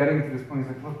 Now he's getting to this point.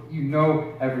 He's like, look, you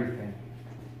know everything,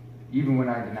 even when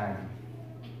I denied you.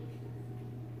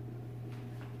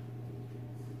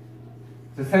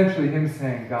 It's essentially him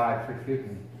saying, God, forgive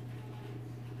me.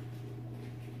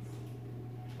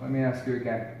 Let me ask you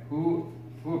again, who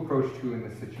approached who in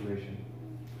this situation?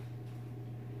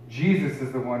 Jesus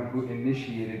is the one who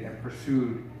initiated and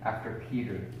pursued after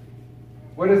Peter.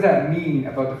 What does that mean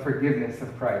about the forgiveness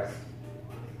of Christ?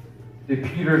 Did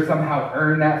Peter somehow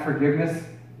earn that forgiveness?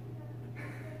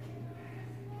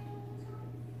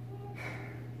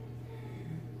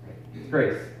 It's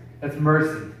grace. That's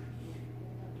mercy.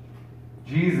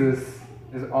 Jesus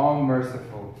is all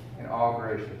merciful and all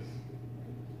gracious.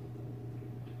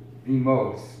 the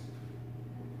most.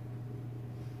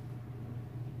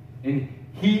 And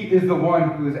he is the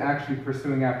one who is actually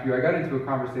pursuing after you. I got into a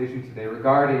conversation today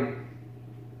regarding,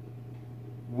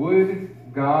 would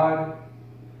God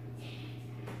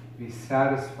be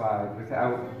satisfied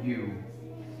without you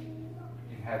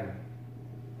in heaven?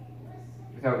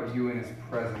 Without you in his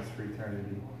presence for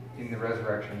eternity, in the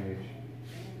resurrection age?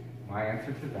 My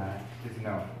answer to that is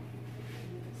no.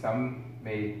 Some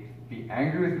may be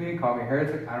angry with me and call me a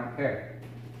heretic. I don't care.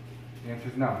 The answer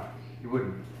is no. You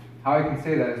wouldn't. How I can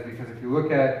say that is because if you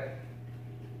look at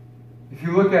the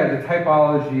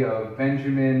typology of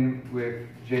Benjamin with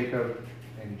Jacob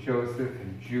and Joseph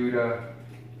and Judah,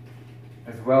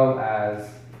 as well as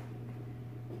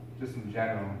just in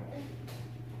general,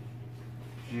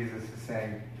 Jesus is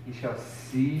saying he shall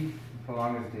see,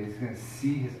 prolong his days, he's going to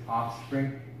see his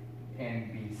offspring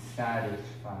and be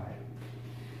satisfied.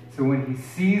 So when he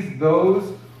sees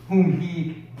those whom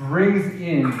he brings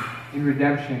in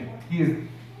redemption, he is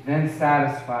then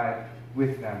satisfied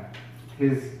with them,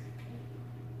 his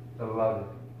beloved.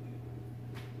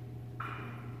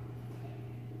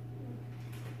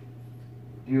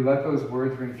 Do you let those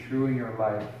words ring true in your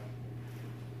life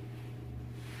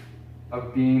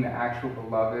of being the actual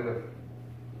beloved of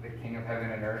the King of heaven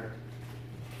and earth?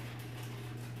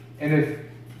 And if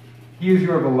he is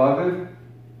your beloved,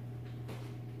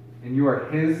 and you are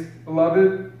his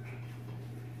beloved,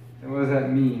 then what does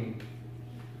that mean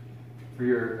for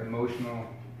your emotional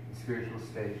and spiritual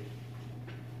state?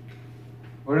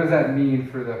 What does that mean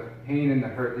for the pain and the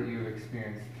hurt that you've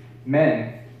experienced?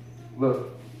 Men,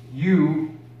 look,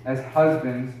 you as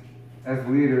husbands, as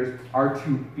leaders, are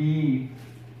to be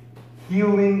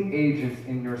healing agents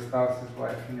in your spouse's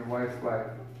life, in your wife's life.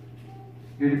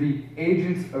 You're to be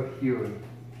agents of healing.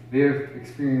 They have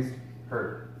experienced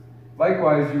hurt.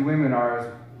 Likewise, you women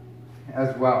are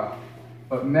as well.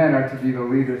 But men are to be the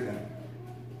leaders in it.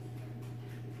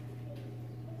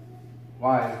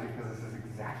 Why? It's because this is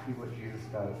exactly what Jesus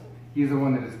does. He's the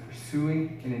one that is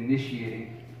pursuing and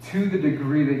initiating to the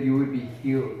degree that you would be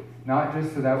healed. Not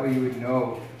just so that way you would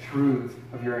know truths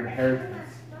of your inheritance.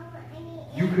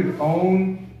 You could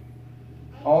own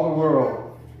all the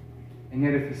world, and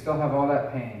yet if you still have all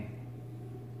that pain,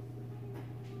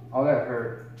 all that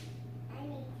hurt,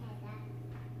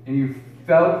 and you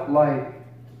felt like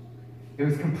it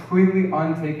was completely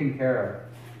untaken care of.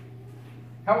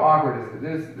 How awkward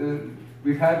is it?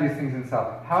 We've had these things in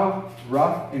South. How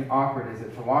rough and awkward is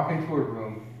it to walk into a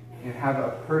room and have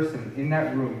a person in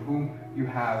that room whom you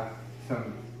have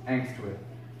some angst with?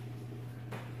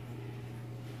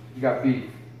 You got beef.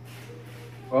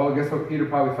 Well, guess what Peter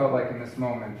probably felt like in this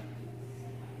moment?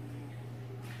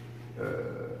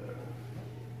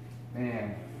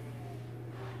 Man.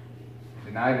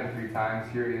 Denied him 3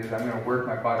 times. Here he is. I'm going to work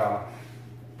my butt off.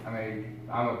 I'm going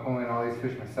to pull in all these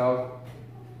fish myself.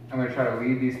 I'm going to try to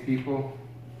lead these people.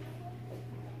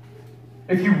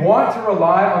 If you want to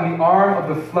rely on the arm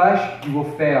of the flesh, you will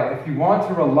fail. If you want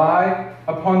to rely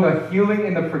upon the healing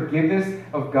and the forgiveness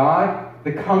of God,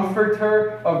 the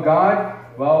comforter of God,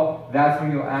 well, that's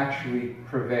when you'll actually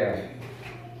prevail.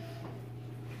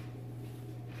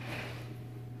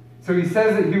 So he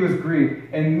says that he was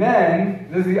grieved. And then,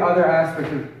 this is the other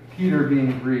aspect of Peter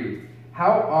being grieved.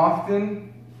 How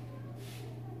often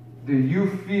do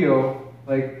you feel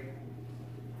like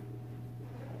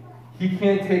he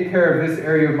can't take care of this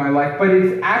area of my life, but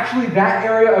it's actually that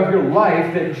area of your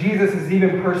life that Jesus is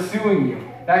even pursuing you?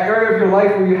 That area of your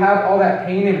life where you have all that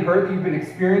pain and hurt that you've been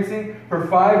experiencing for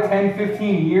 5, 10,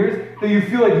 15 years that you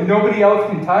feel like nobody else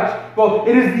can touch? Well,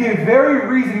 it is the very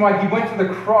reason why he went to the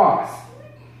cross.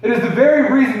 It is the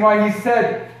very reason why he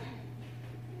said,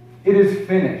 "It is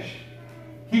finished."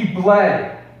 He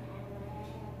bled.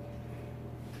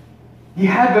 He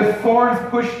had the thorns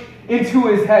pushed into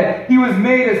his head. He was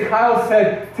made, as Kyle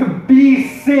said, to be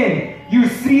sin. You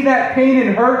see that pain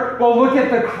and hurt? Well, look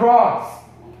at the cross.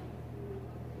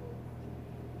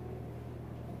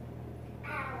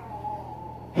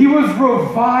 He was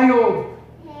reviled.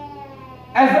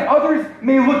 As others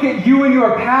may look at you in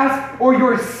your past or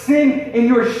your sin and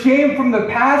your shame from the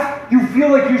past, you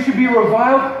feel like you should be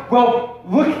reviled. Well,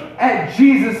 look at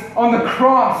Jesus on the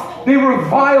cross. They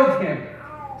reviled him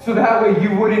so that way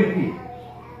you wouldn't be.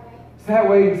 So that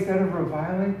way, instead of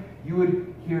reviling, you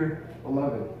would hear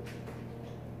beloved.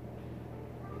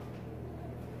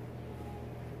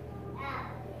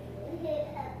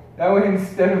 That way,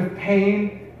 instead of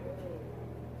pain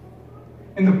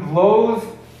and the blows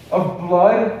of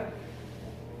blood,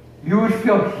 you would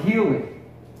feel healing.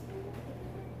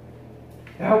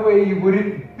 That way you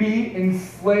wouldn't be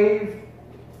enslaved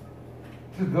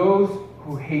to those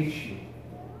who hate you.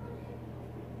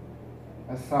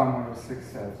 as Psalm 106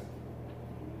 says.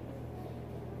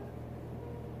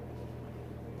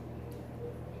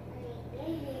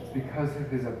 It's because of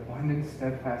his abundant,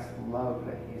 steadfast love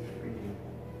that he's for you.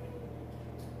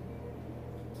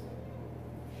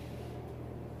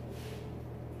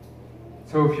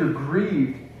 So if you're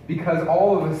grieved because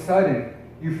all of a sudden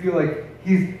you feel like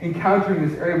he's encountering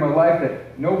this area of my life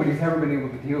that nobody's ever been able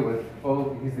to deal with,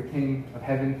 well, he's the King of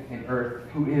heaven and earth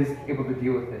who is able to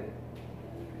deal with it.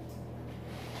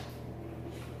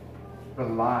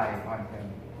 Rely on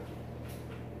him.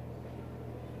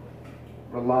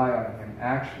 Rely on him.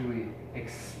 Actually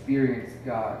experience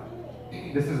God.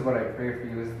 This is what I pray for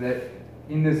you, is that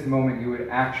in this moment you would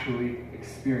actually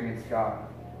experience God.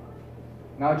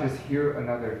 Not just hear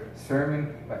another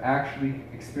sermon, but actually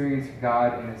experience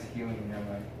God in his healing in your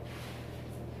life.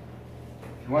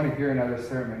 If you want to hear another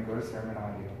sermon, go to Sermon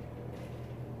Audio.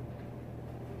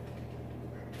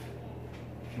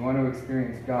 If you want to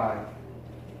experience God,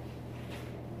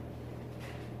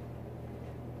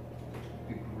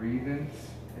 the grievance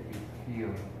that you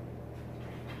feel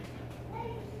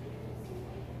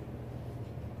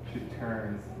should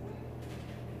turn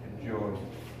to joy.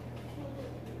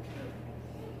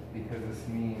 Because this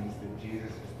means that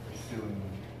Jesus is pursuing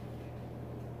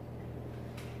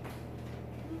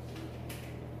you.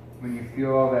 When you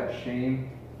feel all that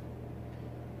shame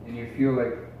and you feel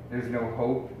like there's no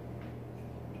hope,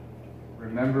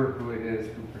 remember who it is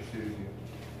who pursues you.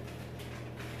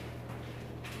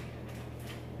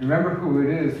 Remember who it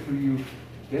is who you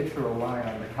get to rely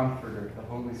on, the Comforter, the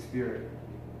Holy Spirit.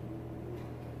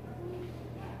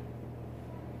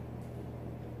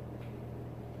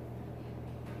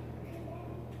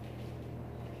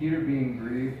 Peter being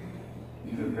grieved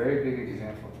is a very big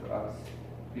example to us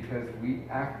because we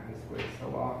act this way so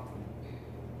often.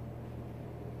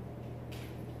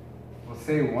 We'll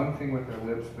say one thing with our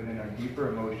lips, but in our deeper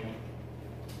emotion,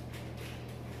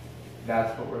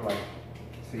 that's what we're like.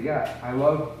 So yeah, I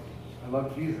love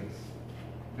Jesus.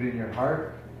 But in your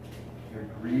heart, you're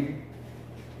grieved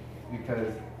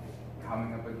because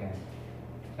coming up again.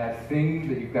 That thing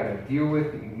that you've got to deal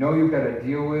with, that you know you've got to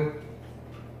deal with,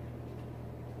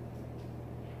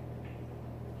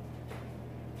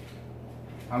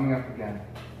 coming up again.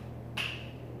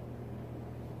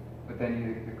 But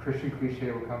then the Christian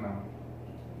cliche will come out.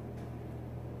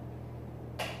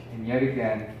 And yet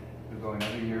again, you'll go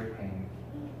another year of pain.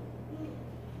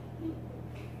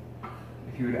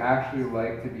 If you would actually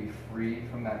like to be free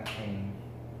from that pain,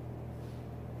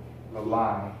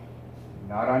 rely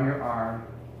not on your arm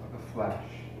of the flesh,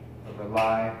 but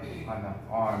rely on the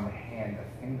arm, the hand,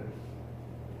 the fingers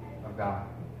of God.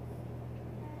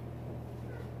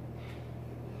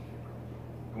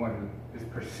 The one who is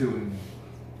pursuing you,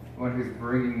 the one who's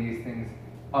bringing these things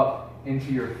up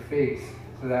into your face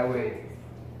so that way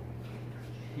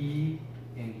he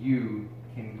and you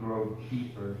can grow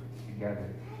deeper together.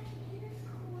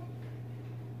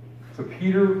 So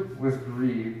Peter was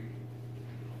grieved,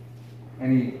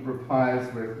 and he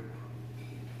replies with,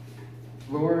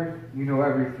 Lord, you know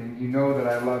everything. You know that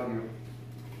I love you.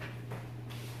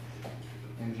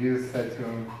 And Jesus said to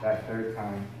him that third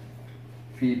time,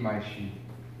 feed my sheep.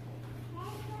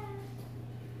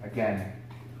 Again.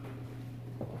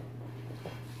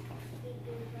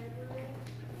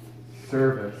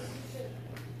 Service,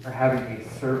 or having a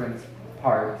servant's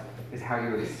heart, is how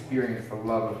you experience the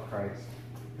love of Christ.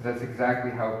 Because that's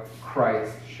exactly how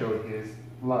Christ showed his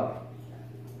love.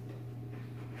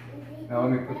 Now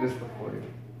let me put this before you.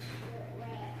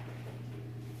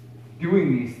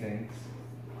 Doing these things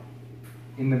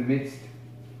in the midst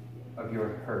of your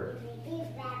hurt.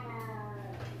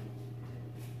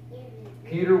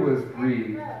 Peter was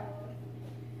grieved,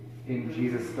 and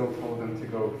Jesus still told him to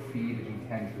go feed and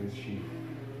tend to his sheep.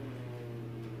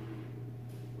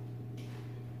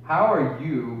 How are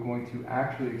you going to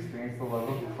actually experience the love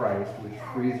of Christ, which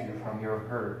frees you from your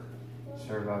hurt,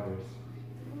 serve others?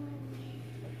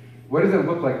 What does it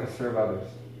look like to serve others?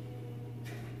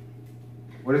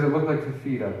 What does it look like to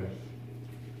feed others?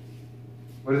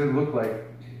 What does it look like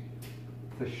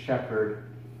to shepherd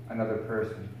another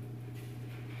person?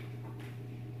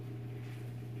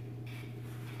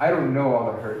 I don't know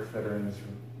all the hurts that are in this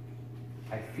room.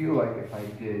 I feel like if I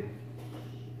did,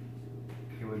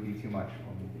 it would be too much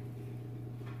for me.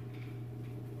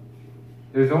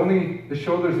 There's only the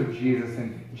shoulders of Jesus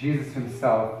and Jesus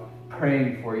himself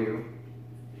praying for you.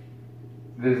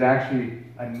 There's actually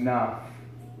enough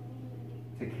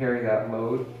to carry that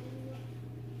load.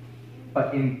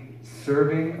 But in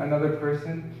serving another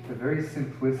person, the very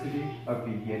simplicity of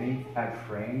beginning at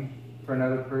praying for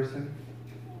another person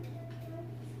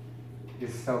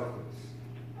is selfless.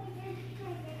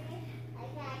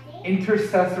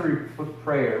 intercessory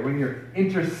prayer, when you're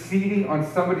interceding on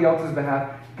somebody else's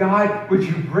behalf, God, would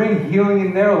you bring healing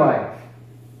in their life?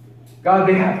 God,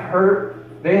 they have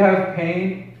hurt. They have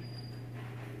pain.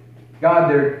 God,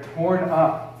 they're torn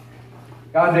up.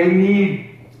 God, they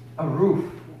need a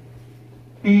roof.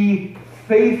 Be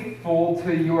faithful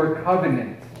to your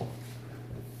covenant.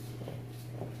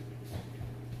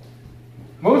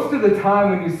 Most of the time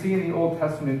when you see in the Old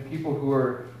Testament people who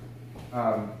are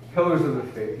pillars of the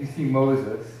faith, you see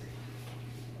Moses.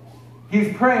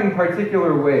 He's praying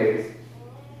particular ways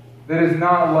that is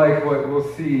not like what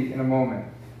we'll see in a moment.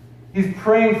 He's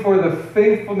praying for the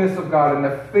faithfulness of God and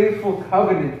the faithful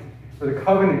covenant, or the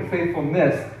covenant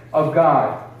faithfulness of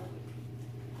God.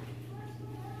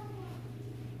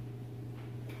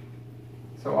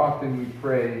 So often we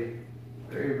pray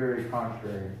very, very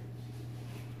contrary.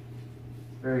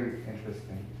 It's very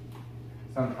interesting.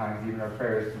 Sometimes even our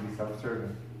prayers can be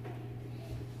self-serving.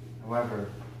 However,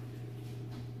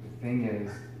 the thing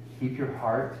is, keep your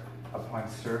heart upon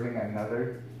serving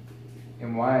another.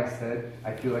 And why I said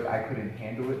I feel like I couldn't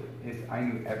handle it if I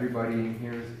knew everybody in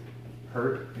here's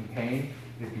hurt and pain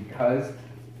is because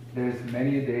there's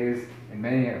many days and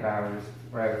many hours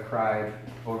where I've cried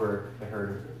over the hurt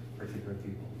of particular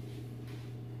people.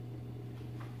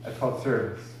 That's called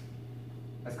service.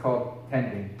 That's called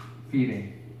tending,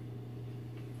 feeding.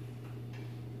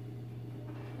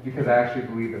 Because I actually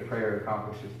believe that prayer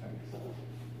accomplishes things.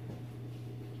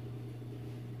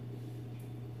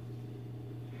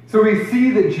 So we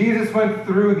see that Jesus went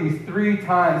through these 3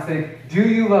 times saying, do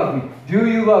you love me? Do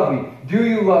you love me? Do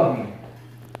you love me?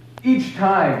 Each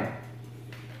time,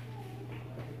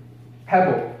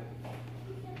 Pebble,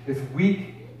 this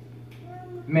weak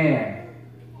man,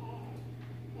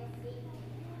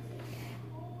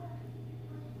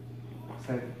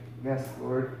 said, yes,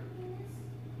 Lord,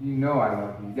 you know I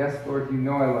love you. Yes, Lord, you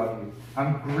know I love you.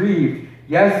 I'm grieved.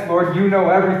 Yes, Lord, you know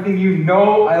everything. You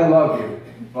know I love you.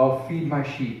 Well, feed my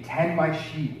sheep. Tend my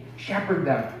sheep. Shepherd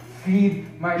them.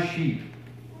 Feed my sheep.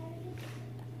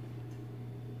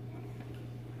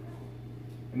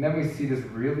 And then we see this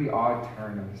really odd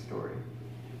turn in the story.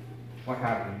 What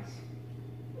happens?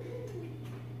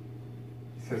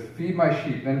 He says, feed my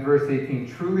sheep. Then verse 18,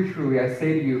 truly, truly, I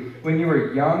say to you, when you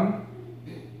were young,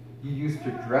 you used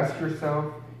to dress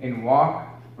yourself and walk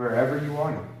wherever you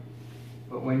wanted.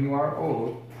 But when you are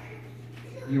old,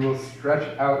 you will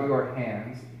stretch out your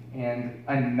hands, and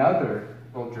another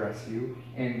will dress you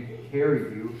and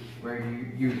carry you where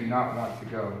you do not want to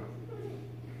go.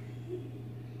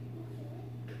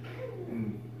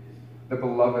 And the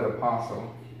beloved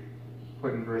apostle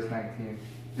put in verse 19,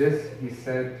 this he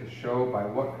said to show by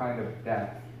what kind of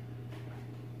death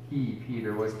he,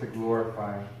 Peter, was to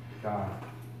glorify God.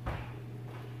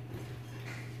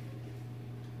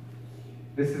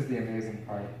 This is the amazing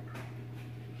part.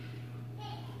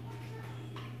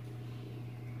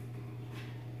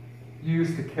 You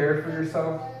used to care for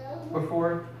yourself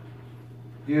before.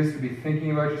 You used to be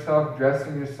thinking about yourself,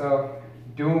 dressing yourself,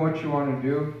 doing what you want to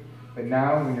do. But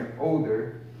now, when you're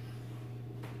older,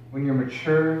 when you're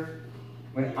mature,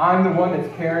 when I'm the one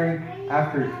that's caring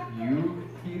after you,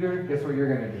 Peter, guess what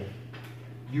you're going to do?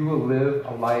 You will live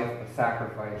a life of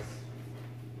sacrifice.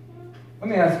 Let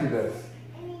me ask you this.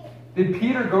 Did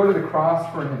Peter go to the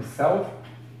cross for himself?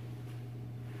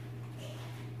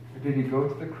 Or did he go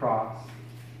to the cross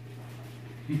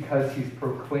because he's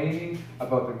proclaiming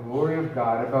about the glory of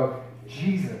God, about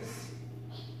Jesus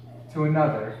to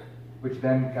another, which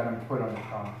then got him put on the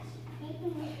cross?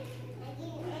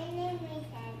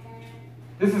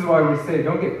 This is why we say,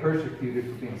 don't get persecuted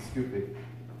for being stupid.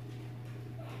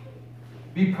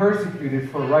 Be persecuted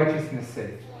for righteousness'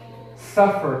 sake.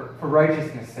 Suffer for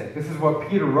righteousness' sake. This is what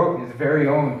Peter wrote in his very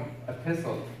own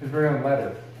epistle, his very own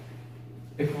letter.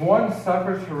 If one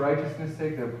suffers for righteousness'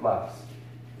 sake, they're blessed.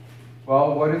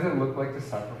 Well, what does it look like to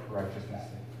suffer for righteousness'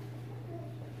 sake?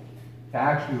 To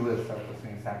actually live selflessly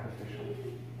and sacrificially.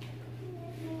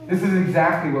 This is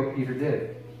exactly what Peter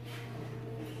did.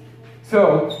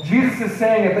 So, Jesus is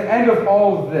saying at the end of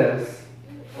all of this,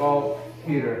 well,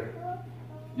 Peter,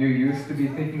 you used to be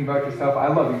thinking about yourself. I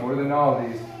love you more than all of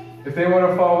these. If they want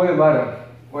to fall away, let them.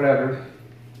 Whatever.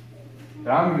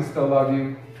 But I'm going to still love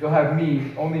you. You'll have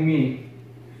me, only me.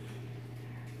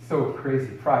 So crazy,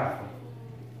 prideful.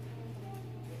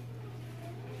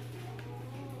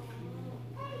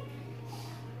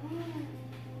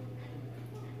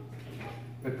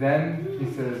 But then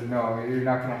he says, no, you're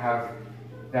not going to have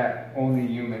that only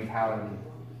you mentality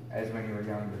as when you were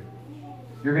younger.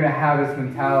 You're going to have this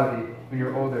mentality when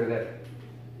you're older that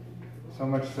so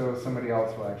much so somebody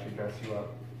else will actually dress you up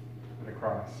for the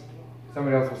cross.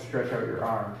 Somebody else will stretch out your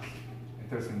arms and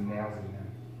throw some nails in them.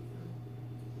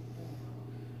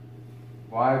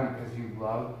 Why? Because you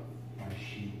love my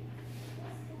sheep.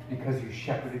 Because you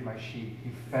shepherded my sheep.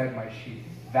 You fed my sheep.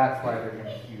 That's why they're going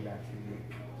to do that to you.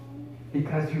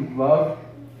 Because you love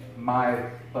my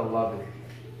beloved.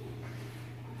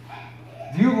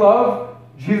 Do you love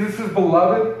Jesus'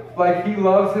 beloved like he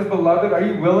loves his beloved? Are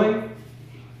you willing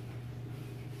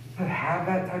to have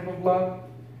that type of love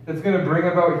that's going to bring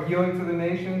about healing to the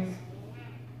nations?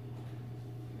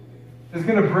 That's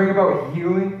going to bring about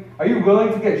healing? Are you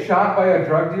willing to get shot by a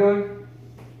drug dealer?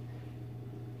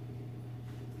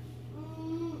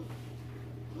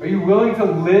 Are you willing to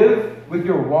live with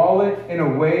your wallet in a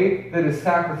way that is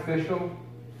sacrificial?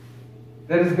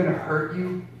 That is going to hurt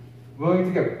you? Willing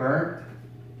to get burnt?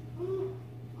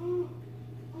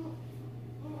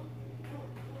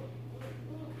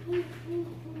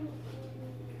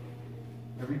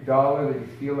 Every dollar that you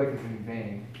feel like is in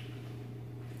vain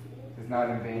is not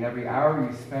in vain. Every hour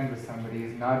you spend with somebody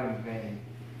is not in vain.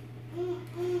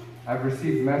 I've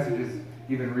received messages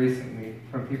even recently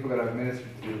from people that I've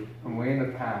ministered to from way in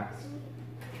the past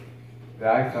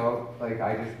that I felt like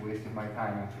I just wasted my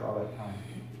time after all that time.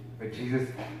 But Jesus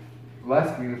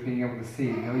blessed me with being able to see,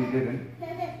 no, you didn't.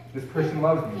 This person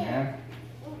loves me, man.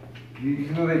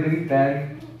 Even though they didn't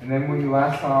then, and then when you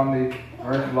last saw them, they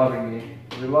weren't loving me.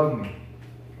 They loved me.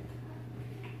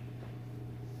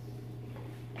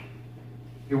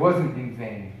 It wasn't in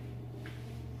vain.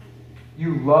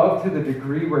 You love to the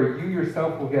degree where you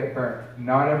yourself will get burnt,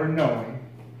 not ever knowing,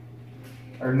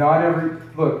 or not ever...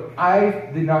 Look, I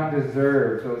did not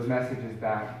deserve those messages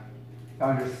back to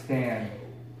understand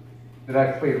that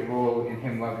I played a role in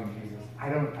him loving Jesus. I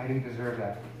didn't deserve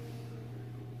that.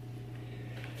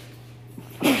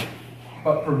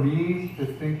 But for me to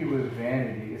think it was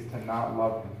vanity is to not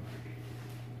love him.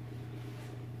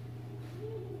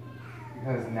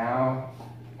 Because now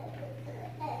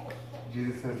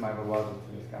Jesus says, my beloved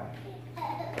to this guy.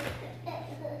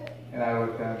 And I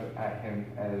looked at him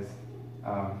as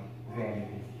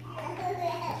vanity.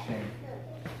 A shame.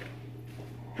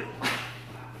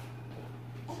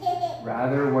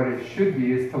 Rather, what it should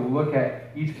be is to look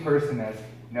at each person as,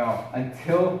 no,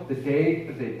 until the day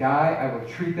that they die, I will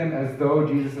treat them as though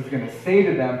Jesus is going to say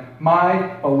to them,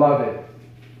 my beloved.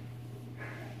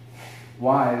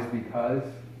 Why? Is because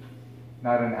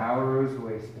not an hour is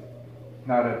wasted.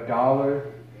 Not a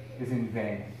dollar is in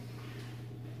vain.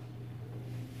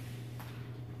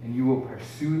 And you will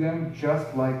pursue them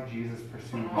just like Jesus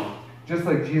pursued you. Just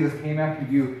like Jesus came after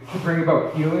you to bring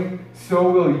about healing, so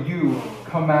will you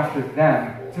come after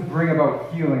them to bring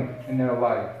about healing in their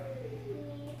life.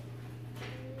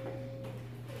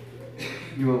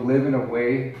 You will live in a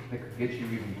way that could get you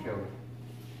even killed.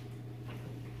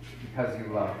 Because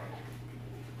you love.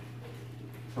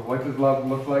 So what does love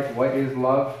look like? What is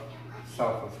love?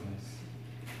 Selflessness.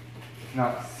 It's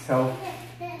not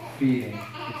self-feeding.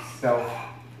 It's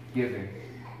self-giving.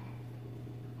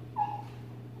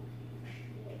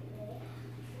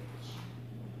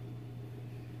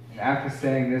 And after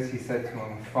saying this, he said to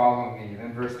him, follow me.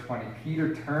 Then verse 20,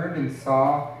 Peter turned and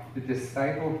saw the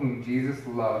disciple whom Jesus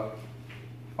loved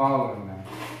following them.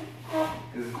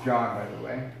 This is John, by the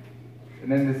way.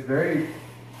 And then this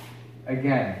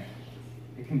again,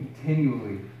 it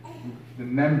continually, the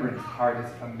remembrance part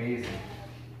is amazing.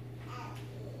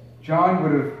 John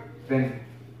would have been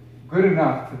good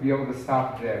enough to be able to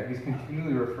stop there. He's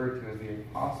continually referred to as the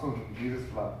apostle whom Jesus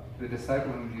loved, the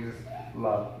disciple whom Jesus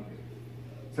loved.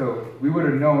 So we would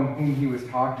have known whom he was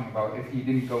talking about if he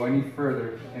didn't go any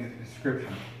further in the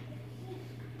description.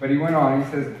 But he went on,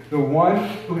 he says, the one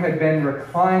who had been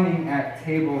reclining at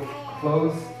table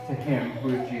close to him, who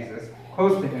is Jesus,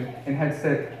 close to him, and had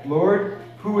said, Lord,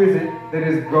 who is it that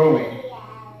is going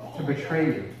to betray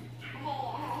you?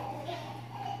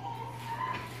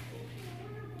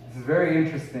 This is very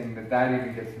interesting that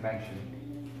even gets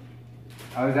mentioned.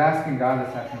 I was asking God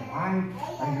this afternoon, why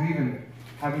are you even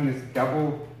having this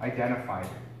double identifier?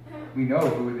 We know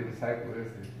who the disciple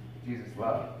is that Jesus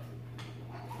loved.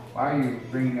 Why are you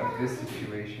bringing up this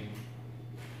situation?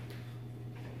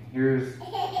 Here's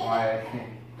why I think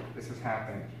this is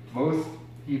happening. Most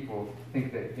people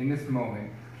think that in this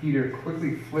moment, Peter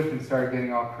quickly flipped and started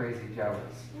getting all crazy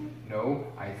jealous. No,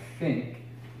 I think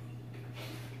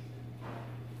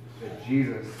that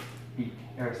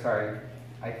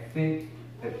I think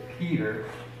that Peter,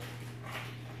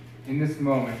 in this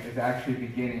moment, is actually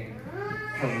beginning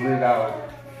to live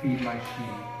out, feed my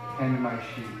sheep, tend my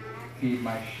sheep, feed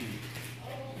my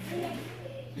sheep.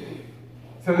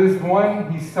 So this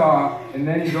one he saw, and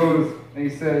then he goes and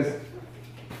he says,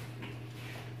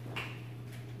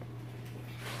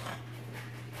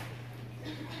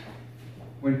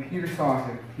 when Peter saw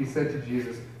him, he said to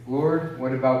Jesus, "Lord,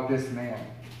 what about this man?"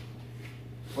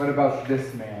 What about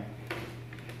this man?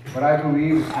 What I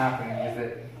believe is happening is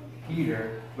that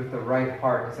Peter, with the right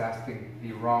heart, is asking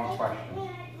the wrong question.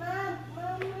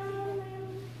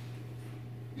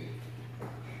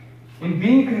 In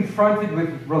being confronted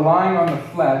with relying on the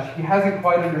flesh, he hasn't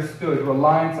quite understood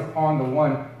reliance upon the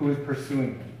one who is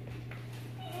pursuing him.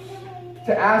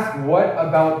 To ask what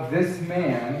about this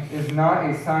man is not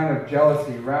a sign of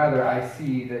jealousy. Rather, I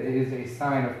see that it is a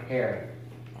sign of care.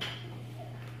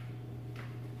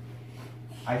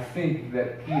 I think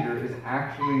that Peter is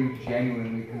actually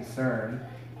genuinely concerned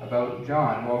about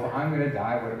John. Well, if I'm going to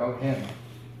die, what about him?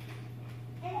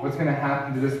 What's going to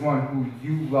happen to this one who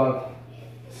you love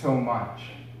so much?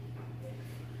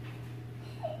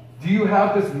 Do you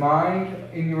have this mind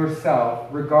in yourself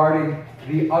regarding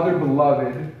the other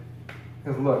beloved?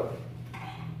 Because look,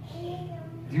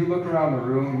 do you look around the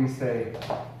room and you say,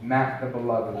 Matt the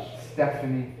beloved,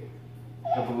 Stephanie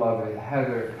the beloved,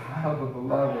 Heather, Kyle the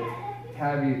beloved,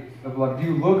 Tabby the beloved? Do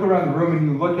you look around the room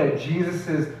and you look at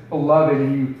Jesus' beloved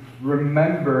and you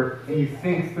remember and you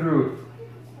think through,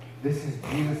 this is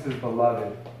Jesus'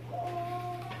 beloved.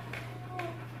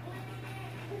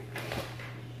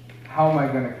 How am I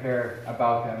going to care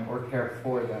about them or care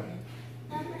for them?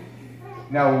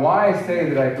 Now, why I say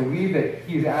that I believe that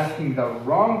he's asking the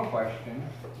wrong question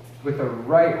with the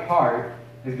right heart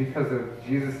is because of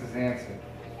Jesus' answer.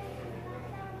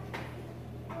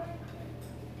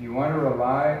 Do you want to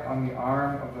rely on the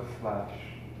arm of the flesh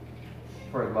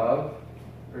for love,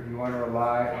 or do you want to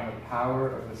rely on the power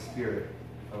of the Spirit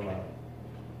for love?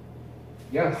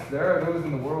 Yes, there are those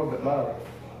in the world that love,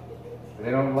 but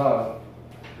they don't love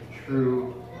the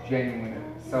true, genuine,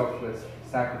 selfless,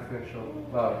 sacrificial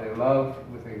love. They love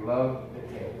with a love that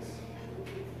takes.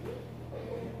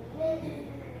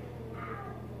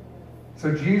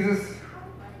 So Jesus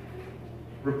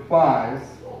replies,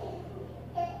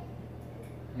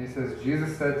 he says,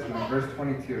 Jesus said to him, verse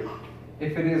 22,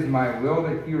 "If it is my will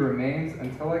that he remains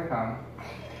until I come,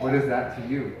 what is that to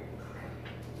you?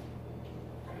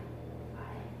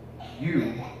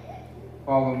 You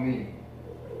follow me."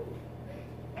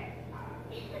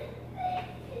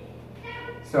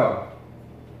 So,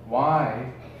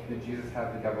 why did Jesus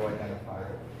have the double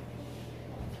identifier?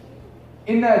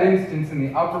 In that instance, in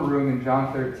the upper room in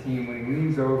John 13, when he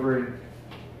leans over and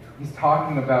he's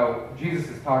talking about, Jesus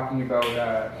is talking about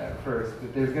at first,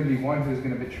 that there's going to be one who's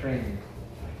going to betray me.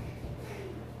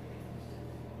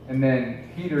 And then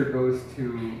Peter goes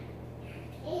to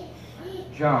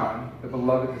John, the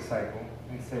beloved disciple,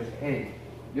 and says, "Hey,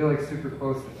 you're like super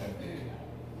close with him.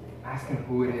 Ask him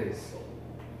who it is."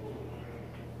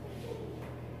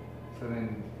 So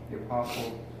then the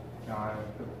apostle John,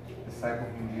 the disciple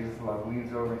whom Jesus loved,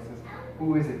 leans over and says,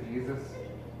 "Who is it, Jesus?"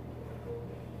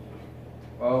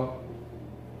 Well,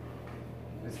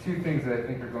 there's two things that I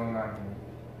think are going on here.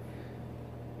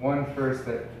 One, first,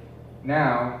 that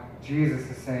now Jesus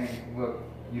is saying, look,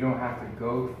 you don't have to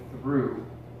go through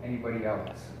anybody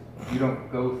else. You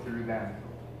don't go through them.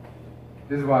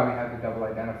 This is why we have the double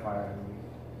identifier, I believe.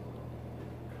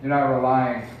 You're not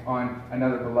relying on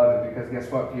another beloved, because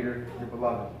guess what, Peter? You're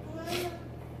beloved.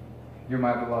 You're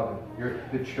my beloved. You're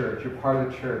the church. You're part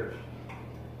of the church.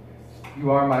 You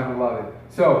are my beloved.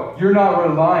 So, you're not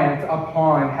reliant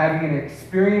upon having an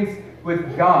experience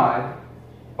with God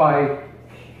by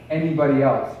anybody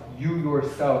else. You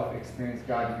yourself experience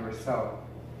God yourself.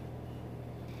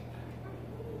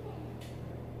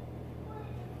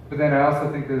 But then I also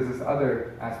think there's this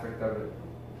other aspect of it,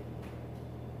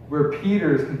 where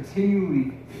Peter is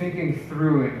continually thinking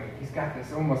through, and he's got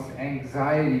this almost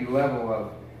anxiety level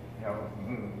of,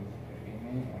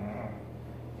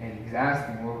 and he's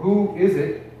asking, well, who is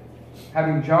it?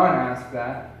 Having John ask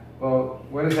that, well,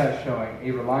 what is that showing?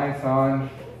 A reliance on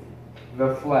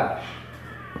the flesh.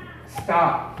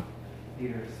 Stop,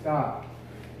 Peter, stop.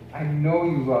 I know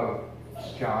you love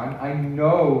John. I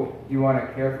know you want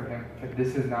to care for him, but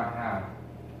this is not how.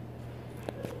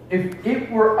 If it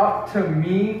were up to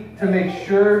me to make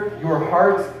sure your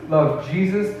hearts love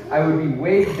Jesus, I would be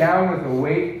weighed down with a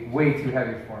weight way too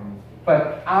heavy for me.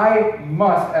 But I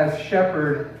must, as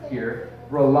shepherd here,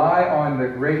 rely on the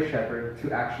great shepherd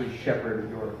to actually shepherd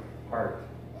your heart.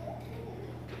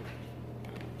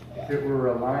 If it were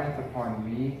reliant upon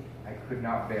me, I could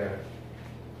not bear it.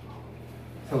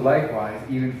 So likewise,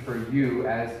 even for you,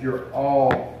 as you're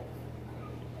all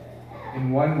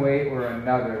in one way or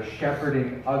another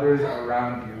shepherding others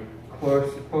around you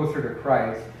closer to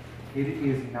Christ, it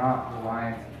is not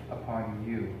reliant upon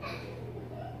you.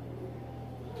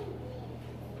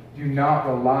 Do not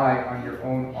rely on your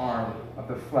own arm of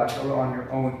the flesh or on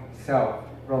your own self.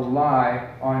 Rely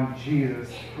on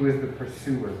Jesus, who is the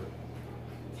pursuer.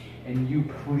 And you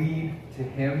plead to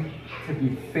him to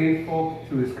be faithful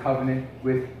to his covenant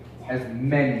with as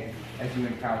many as you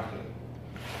encounter.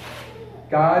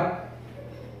 God,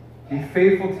 be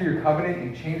faithful to your covenant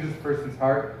and change this person's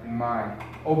heart and mind.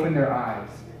 Open their eyes.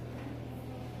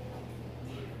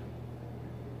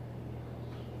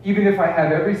 Even if I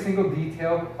have every single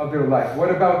detail of their life,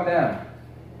 what about them?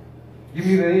 Give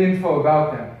me the info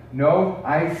about them. No,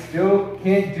 I still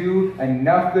can't do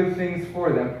enough good things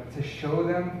for them to show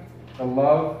them the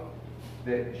love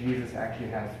that Jesus actually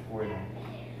has for them.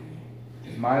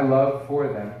 Because my love for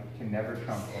them can never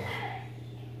trump that.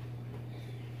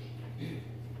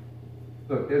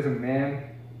 Look, there's a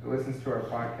man that listens to our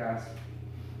podcast.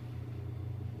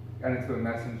 Got into a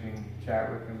messaging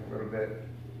chat with him a little bit.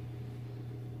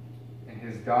 And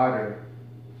his daughter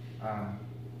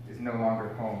is no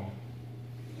longer home.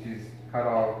 She's cut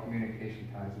all communication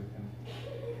ties with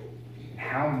him.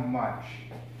 How much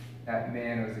that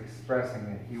man was expressing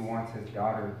that he wants his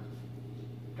daughter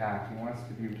back. He wants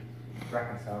to be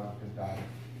reconciled with his daughter.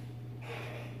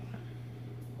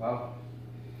 Well,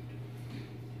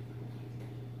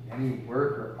 any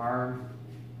work or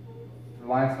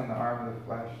reliance on the arm of the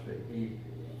flesh that he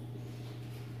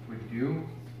would do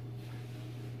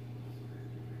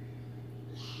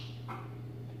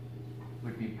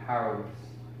would be powerless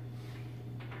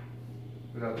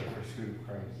without the pursuit of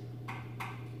Christ.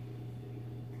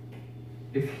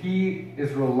 If he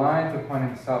is reliant upon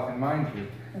himself, and mind you,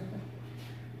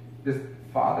 this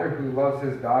father who loves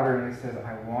his daughter and he says,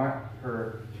 I want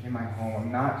her in my home.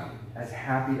 I'm not as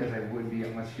happy as I would be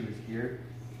unless she was here.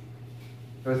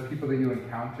 Those people that you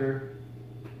encounter,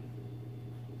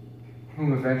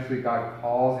 whom eventually God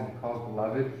calls and calls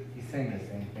beloved, he's saying the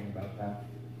same thing about them.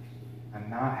 I'm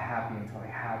not happy until I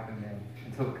have them in,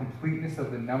 until the completeness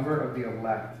of the number of the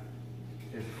elect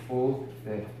is full,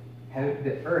 that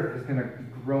the earth is going to be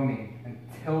groaning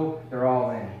until they're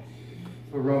all in.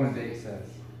 That's what Romans 8 says.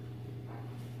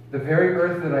 The very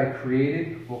earth that I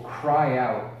created will cry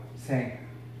out, saying,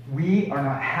 we are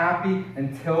not happy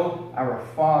until our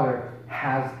Father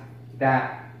has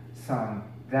that son,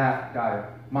 that daughter.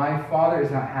 My Father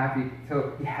is not happy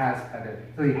till he has Heather,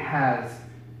 till he has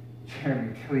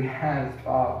Jeremy, till he has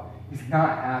Bob. He's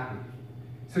not happy.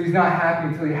 So he's not happy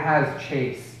until he has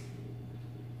Chase.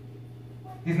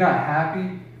 He's not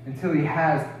happy until he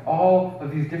has all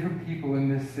of these different people in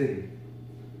this city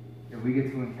that we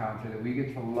get to encounter, that we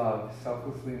get to love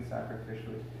selflessly and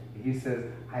sacrificially. He says,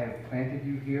 I have planted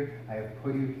you here. I have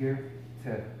put you here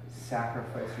to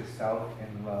sacrifice yourself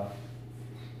in love.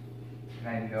 And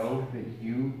I know that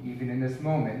you, even in this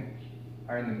moment,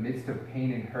 are in the midst of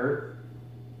pain and hurt.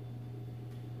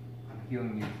 I'm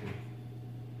healing you too.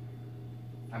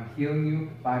 I'm healing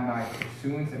you by my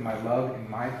pursuance and my love and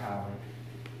my power.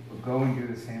 But go and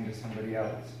do the same to somebody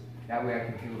else. That way I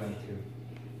can heal them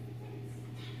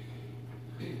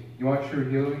too. You want true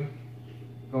healing?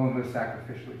 Go and live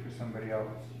sacrificially for somebody else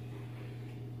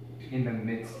in the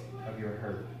midst of your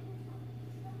hurt.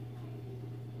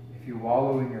 If you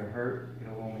wallow in your hurt,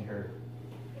 it'll only hurt.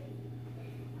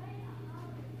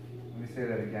 Let me say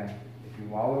that again. If you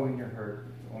wallow in your hurt,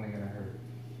 it's only going to hurt.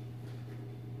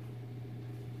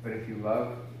 But if you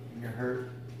love in your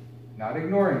hurt, not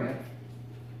ignoring it,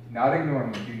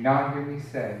 do not hear me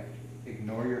say,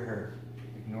 ignore your hurt,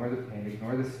 ignore the pain,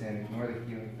 ignore the sin, ignore the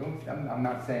healing. I'm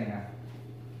not saying that.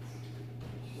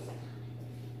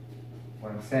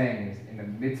 What I'm saying is, in the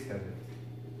midst of it,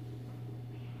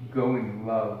 go and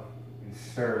love and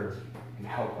serve and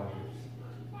help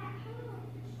others.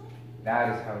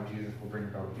 That is how Jesus will bring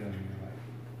about healing in your life.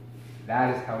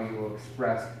 That is how you will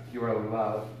express your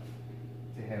love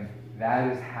to him.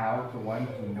 That is how the one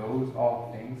who knows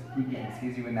all things, who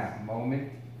sees you in that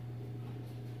moment,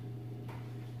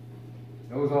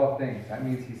 knows all things. That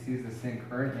means he sees the sin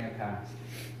current and past.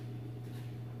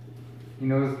 He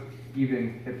knows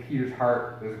even that Peter's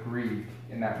heart was grieved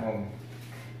in that moment.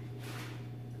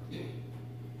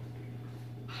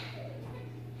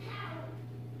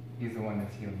 He's the one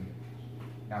that's healing you,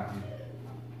 not you.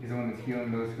 He's the one that's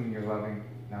healing those whom you're loving,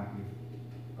 not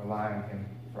you. Rely on him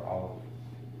for all of it.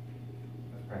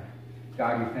 Let's pray.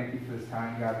 God, we thank you for this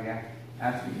time. God, we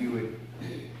ask that you would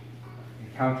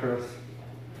encounter us.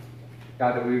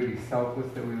 God, that we would be selfless,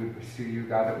 that we would pursue you.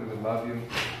 God, that we would love you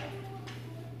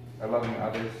by loving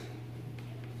others.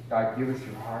 God, give us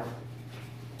your heart.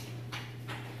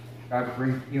 God,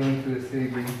 bring healing to the city,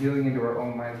 bring healing into our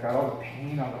own lives. God, all the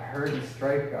pain, all the hurt and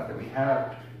strife, God, that we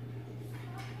have.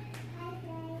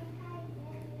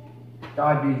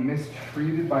 God, being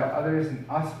mistreated by others and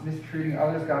us mistreating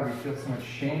others. God, we feel so much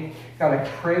shame. God, I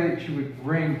pray that you would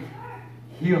bring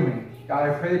healing. God,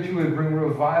 I pray that you would bring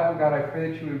revival. God, I pray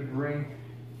that you would bring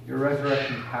your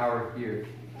resurrection power here.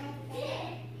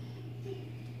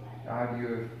 God,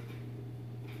 you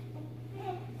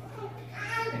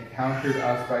have encountered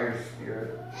us by your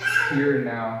Spirit here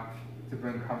now to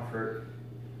bring comfort.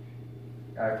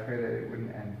 God, I pray that it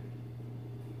wouldn't end.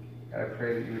 God, I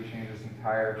pray that you would change this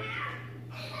entire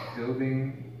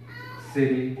building,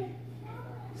 city,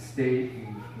 state,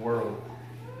 and world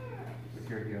with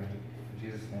your healing.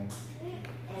 In Jesus' name,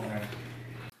 amen.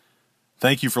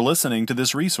 Thank you for listening to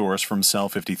this resource from Cell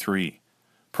 53,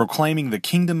 proclaiming the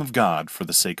kingdom of God for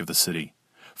the sake of the city.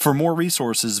 For more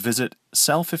resources, visit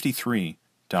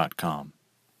cell53.com.